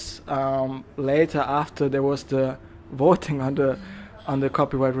 hours later after there was the voting on the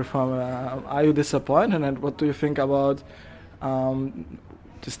copyright reform. Are you disappointed, and what do you think about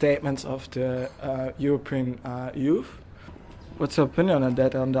the statements of the European youth? What's your opinion on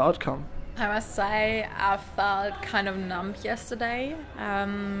that, on the outcome? I must say I felt kind of numb yesterday.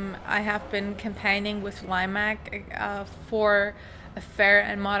 I have been campaigning with LYMEC for a fair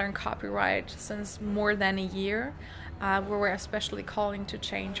and modern copyright since more than a year. Where we're especially calling to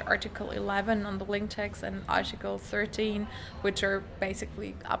change Article 11 on the link text and Article 13, which are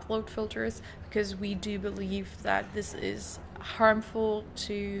basically upload filters, because we do believe that this is harmful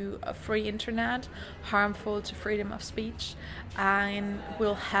to a free internet, harmful to freedom of speech, and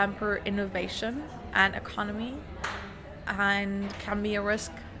will hamper innovation and economy, and can be a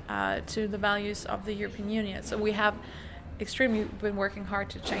risk to the values of the European Union. So we have extremely been working hard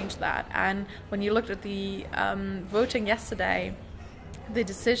to change that. And when you looked at the voting yesterday, the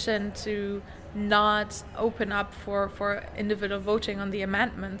decision to not open up for individual voting on the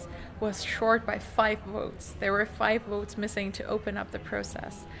amendments was short by 5 votes. There were 5 votes missing to open up the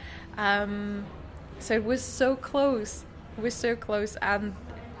process. So it was so close. It was so close, and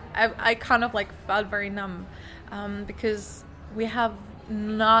I kind of like felt very numb, because we have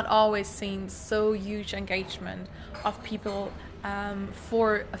not always seen so huge engagement of people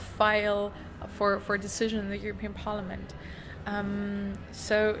for a file, for a decision in the European Parliament.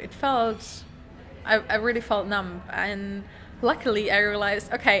 So it felt, I really felt numb, and luckily I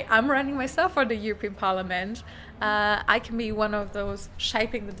realized, okay, I'm running myself for the European Parliament. I can be one of those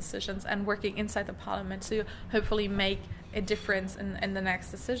shaping the decisions and working inside the Parliament to hopefully make a difference in the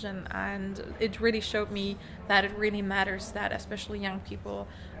next decision. And it really showed me that it really matters that especially young people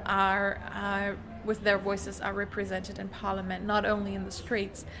are with their voices are represented in Parliament, not only in the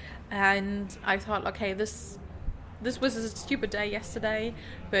streets. And I thought, okay, this this was a stupid day yesterday,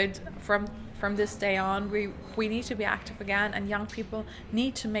 but from this day on, we need to be active again, and young people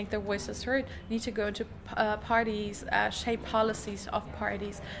need to make their voices heard, need to go to parties, shape policies of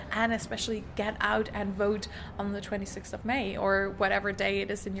parties, and especially get out and vote on the 26th of May, or whatever day it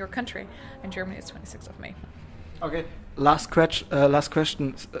is in your country. In Germany, it's 26th of May. Okay. Last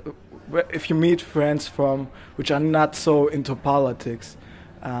question. If you meet friends which are not so into politics,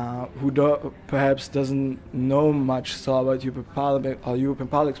 who perhaps doesn't know much about European Parliament or European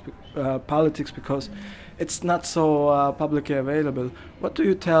politics because it's not so publicly available, what do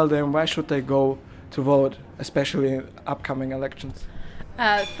you tell them? Why should they go to vote, especially in upcoming elections?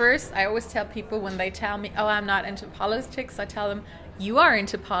 First, I always tell people when they tell me, oh, I'm not into politics, I tell them, you are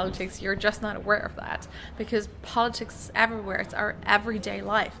into politics, you're just not aware of that, because politics is everywhere. It's our everyday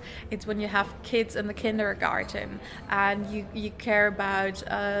life. It's when you have kids in the kindergarten and you care about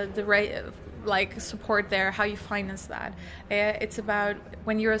the rate, like support there, how you finance that. It's about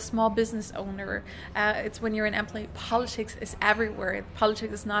when you're a small business owner. It's when you're an employee. Politics is everywhere.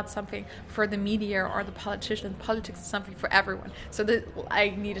 Politics is not something for the media or the politician. Politics is something for everyone. So I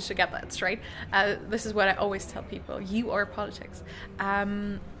needed to get that straight. This is what I always tell people. You are politics.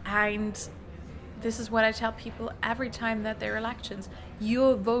 And this is what I tell people every time that there are elections.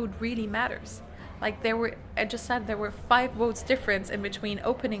 Your vote really matters. Like I just said there were 5 votes difference in between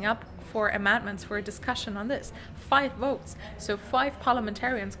opening up for amendments for a discussion on this. 5 votes. So 5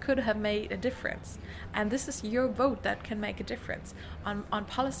 parliamentarians could have made a difference. And this is your vote that can make a difference on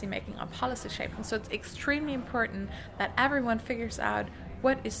policy making, on policy shaping. So it's extremely important that everyone figures out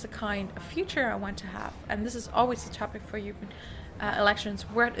what is the kind of future I want to have. And this is always the topic for European elections.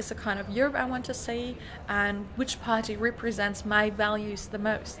 What is the kind of Europe I want to see, and which party represents my values the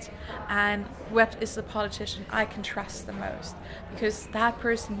most, and what is the politician I can trust the most, because that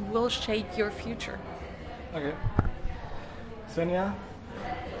person will shape your future. Okay. Svenja,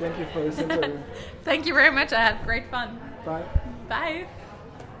 thank you for this interview. Thank you very much. I had great fun. Bye. Bye.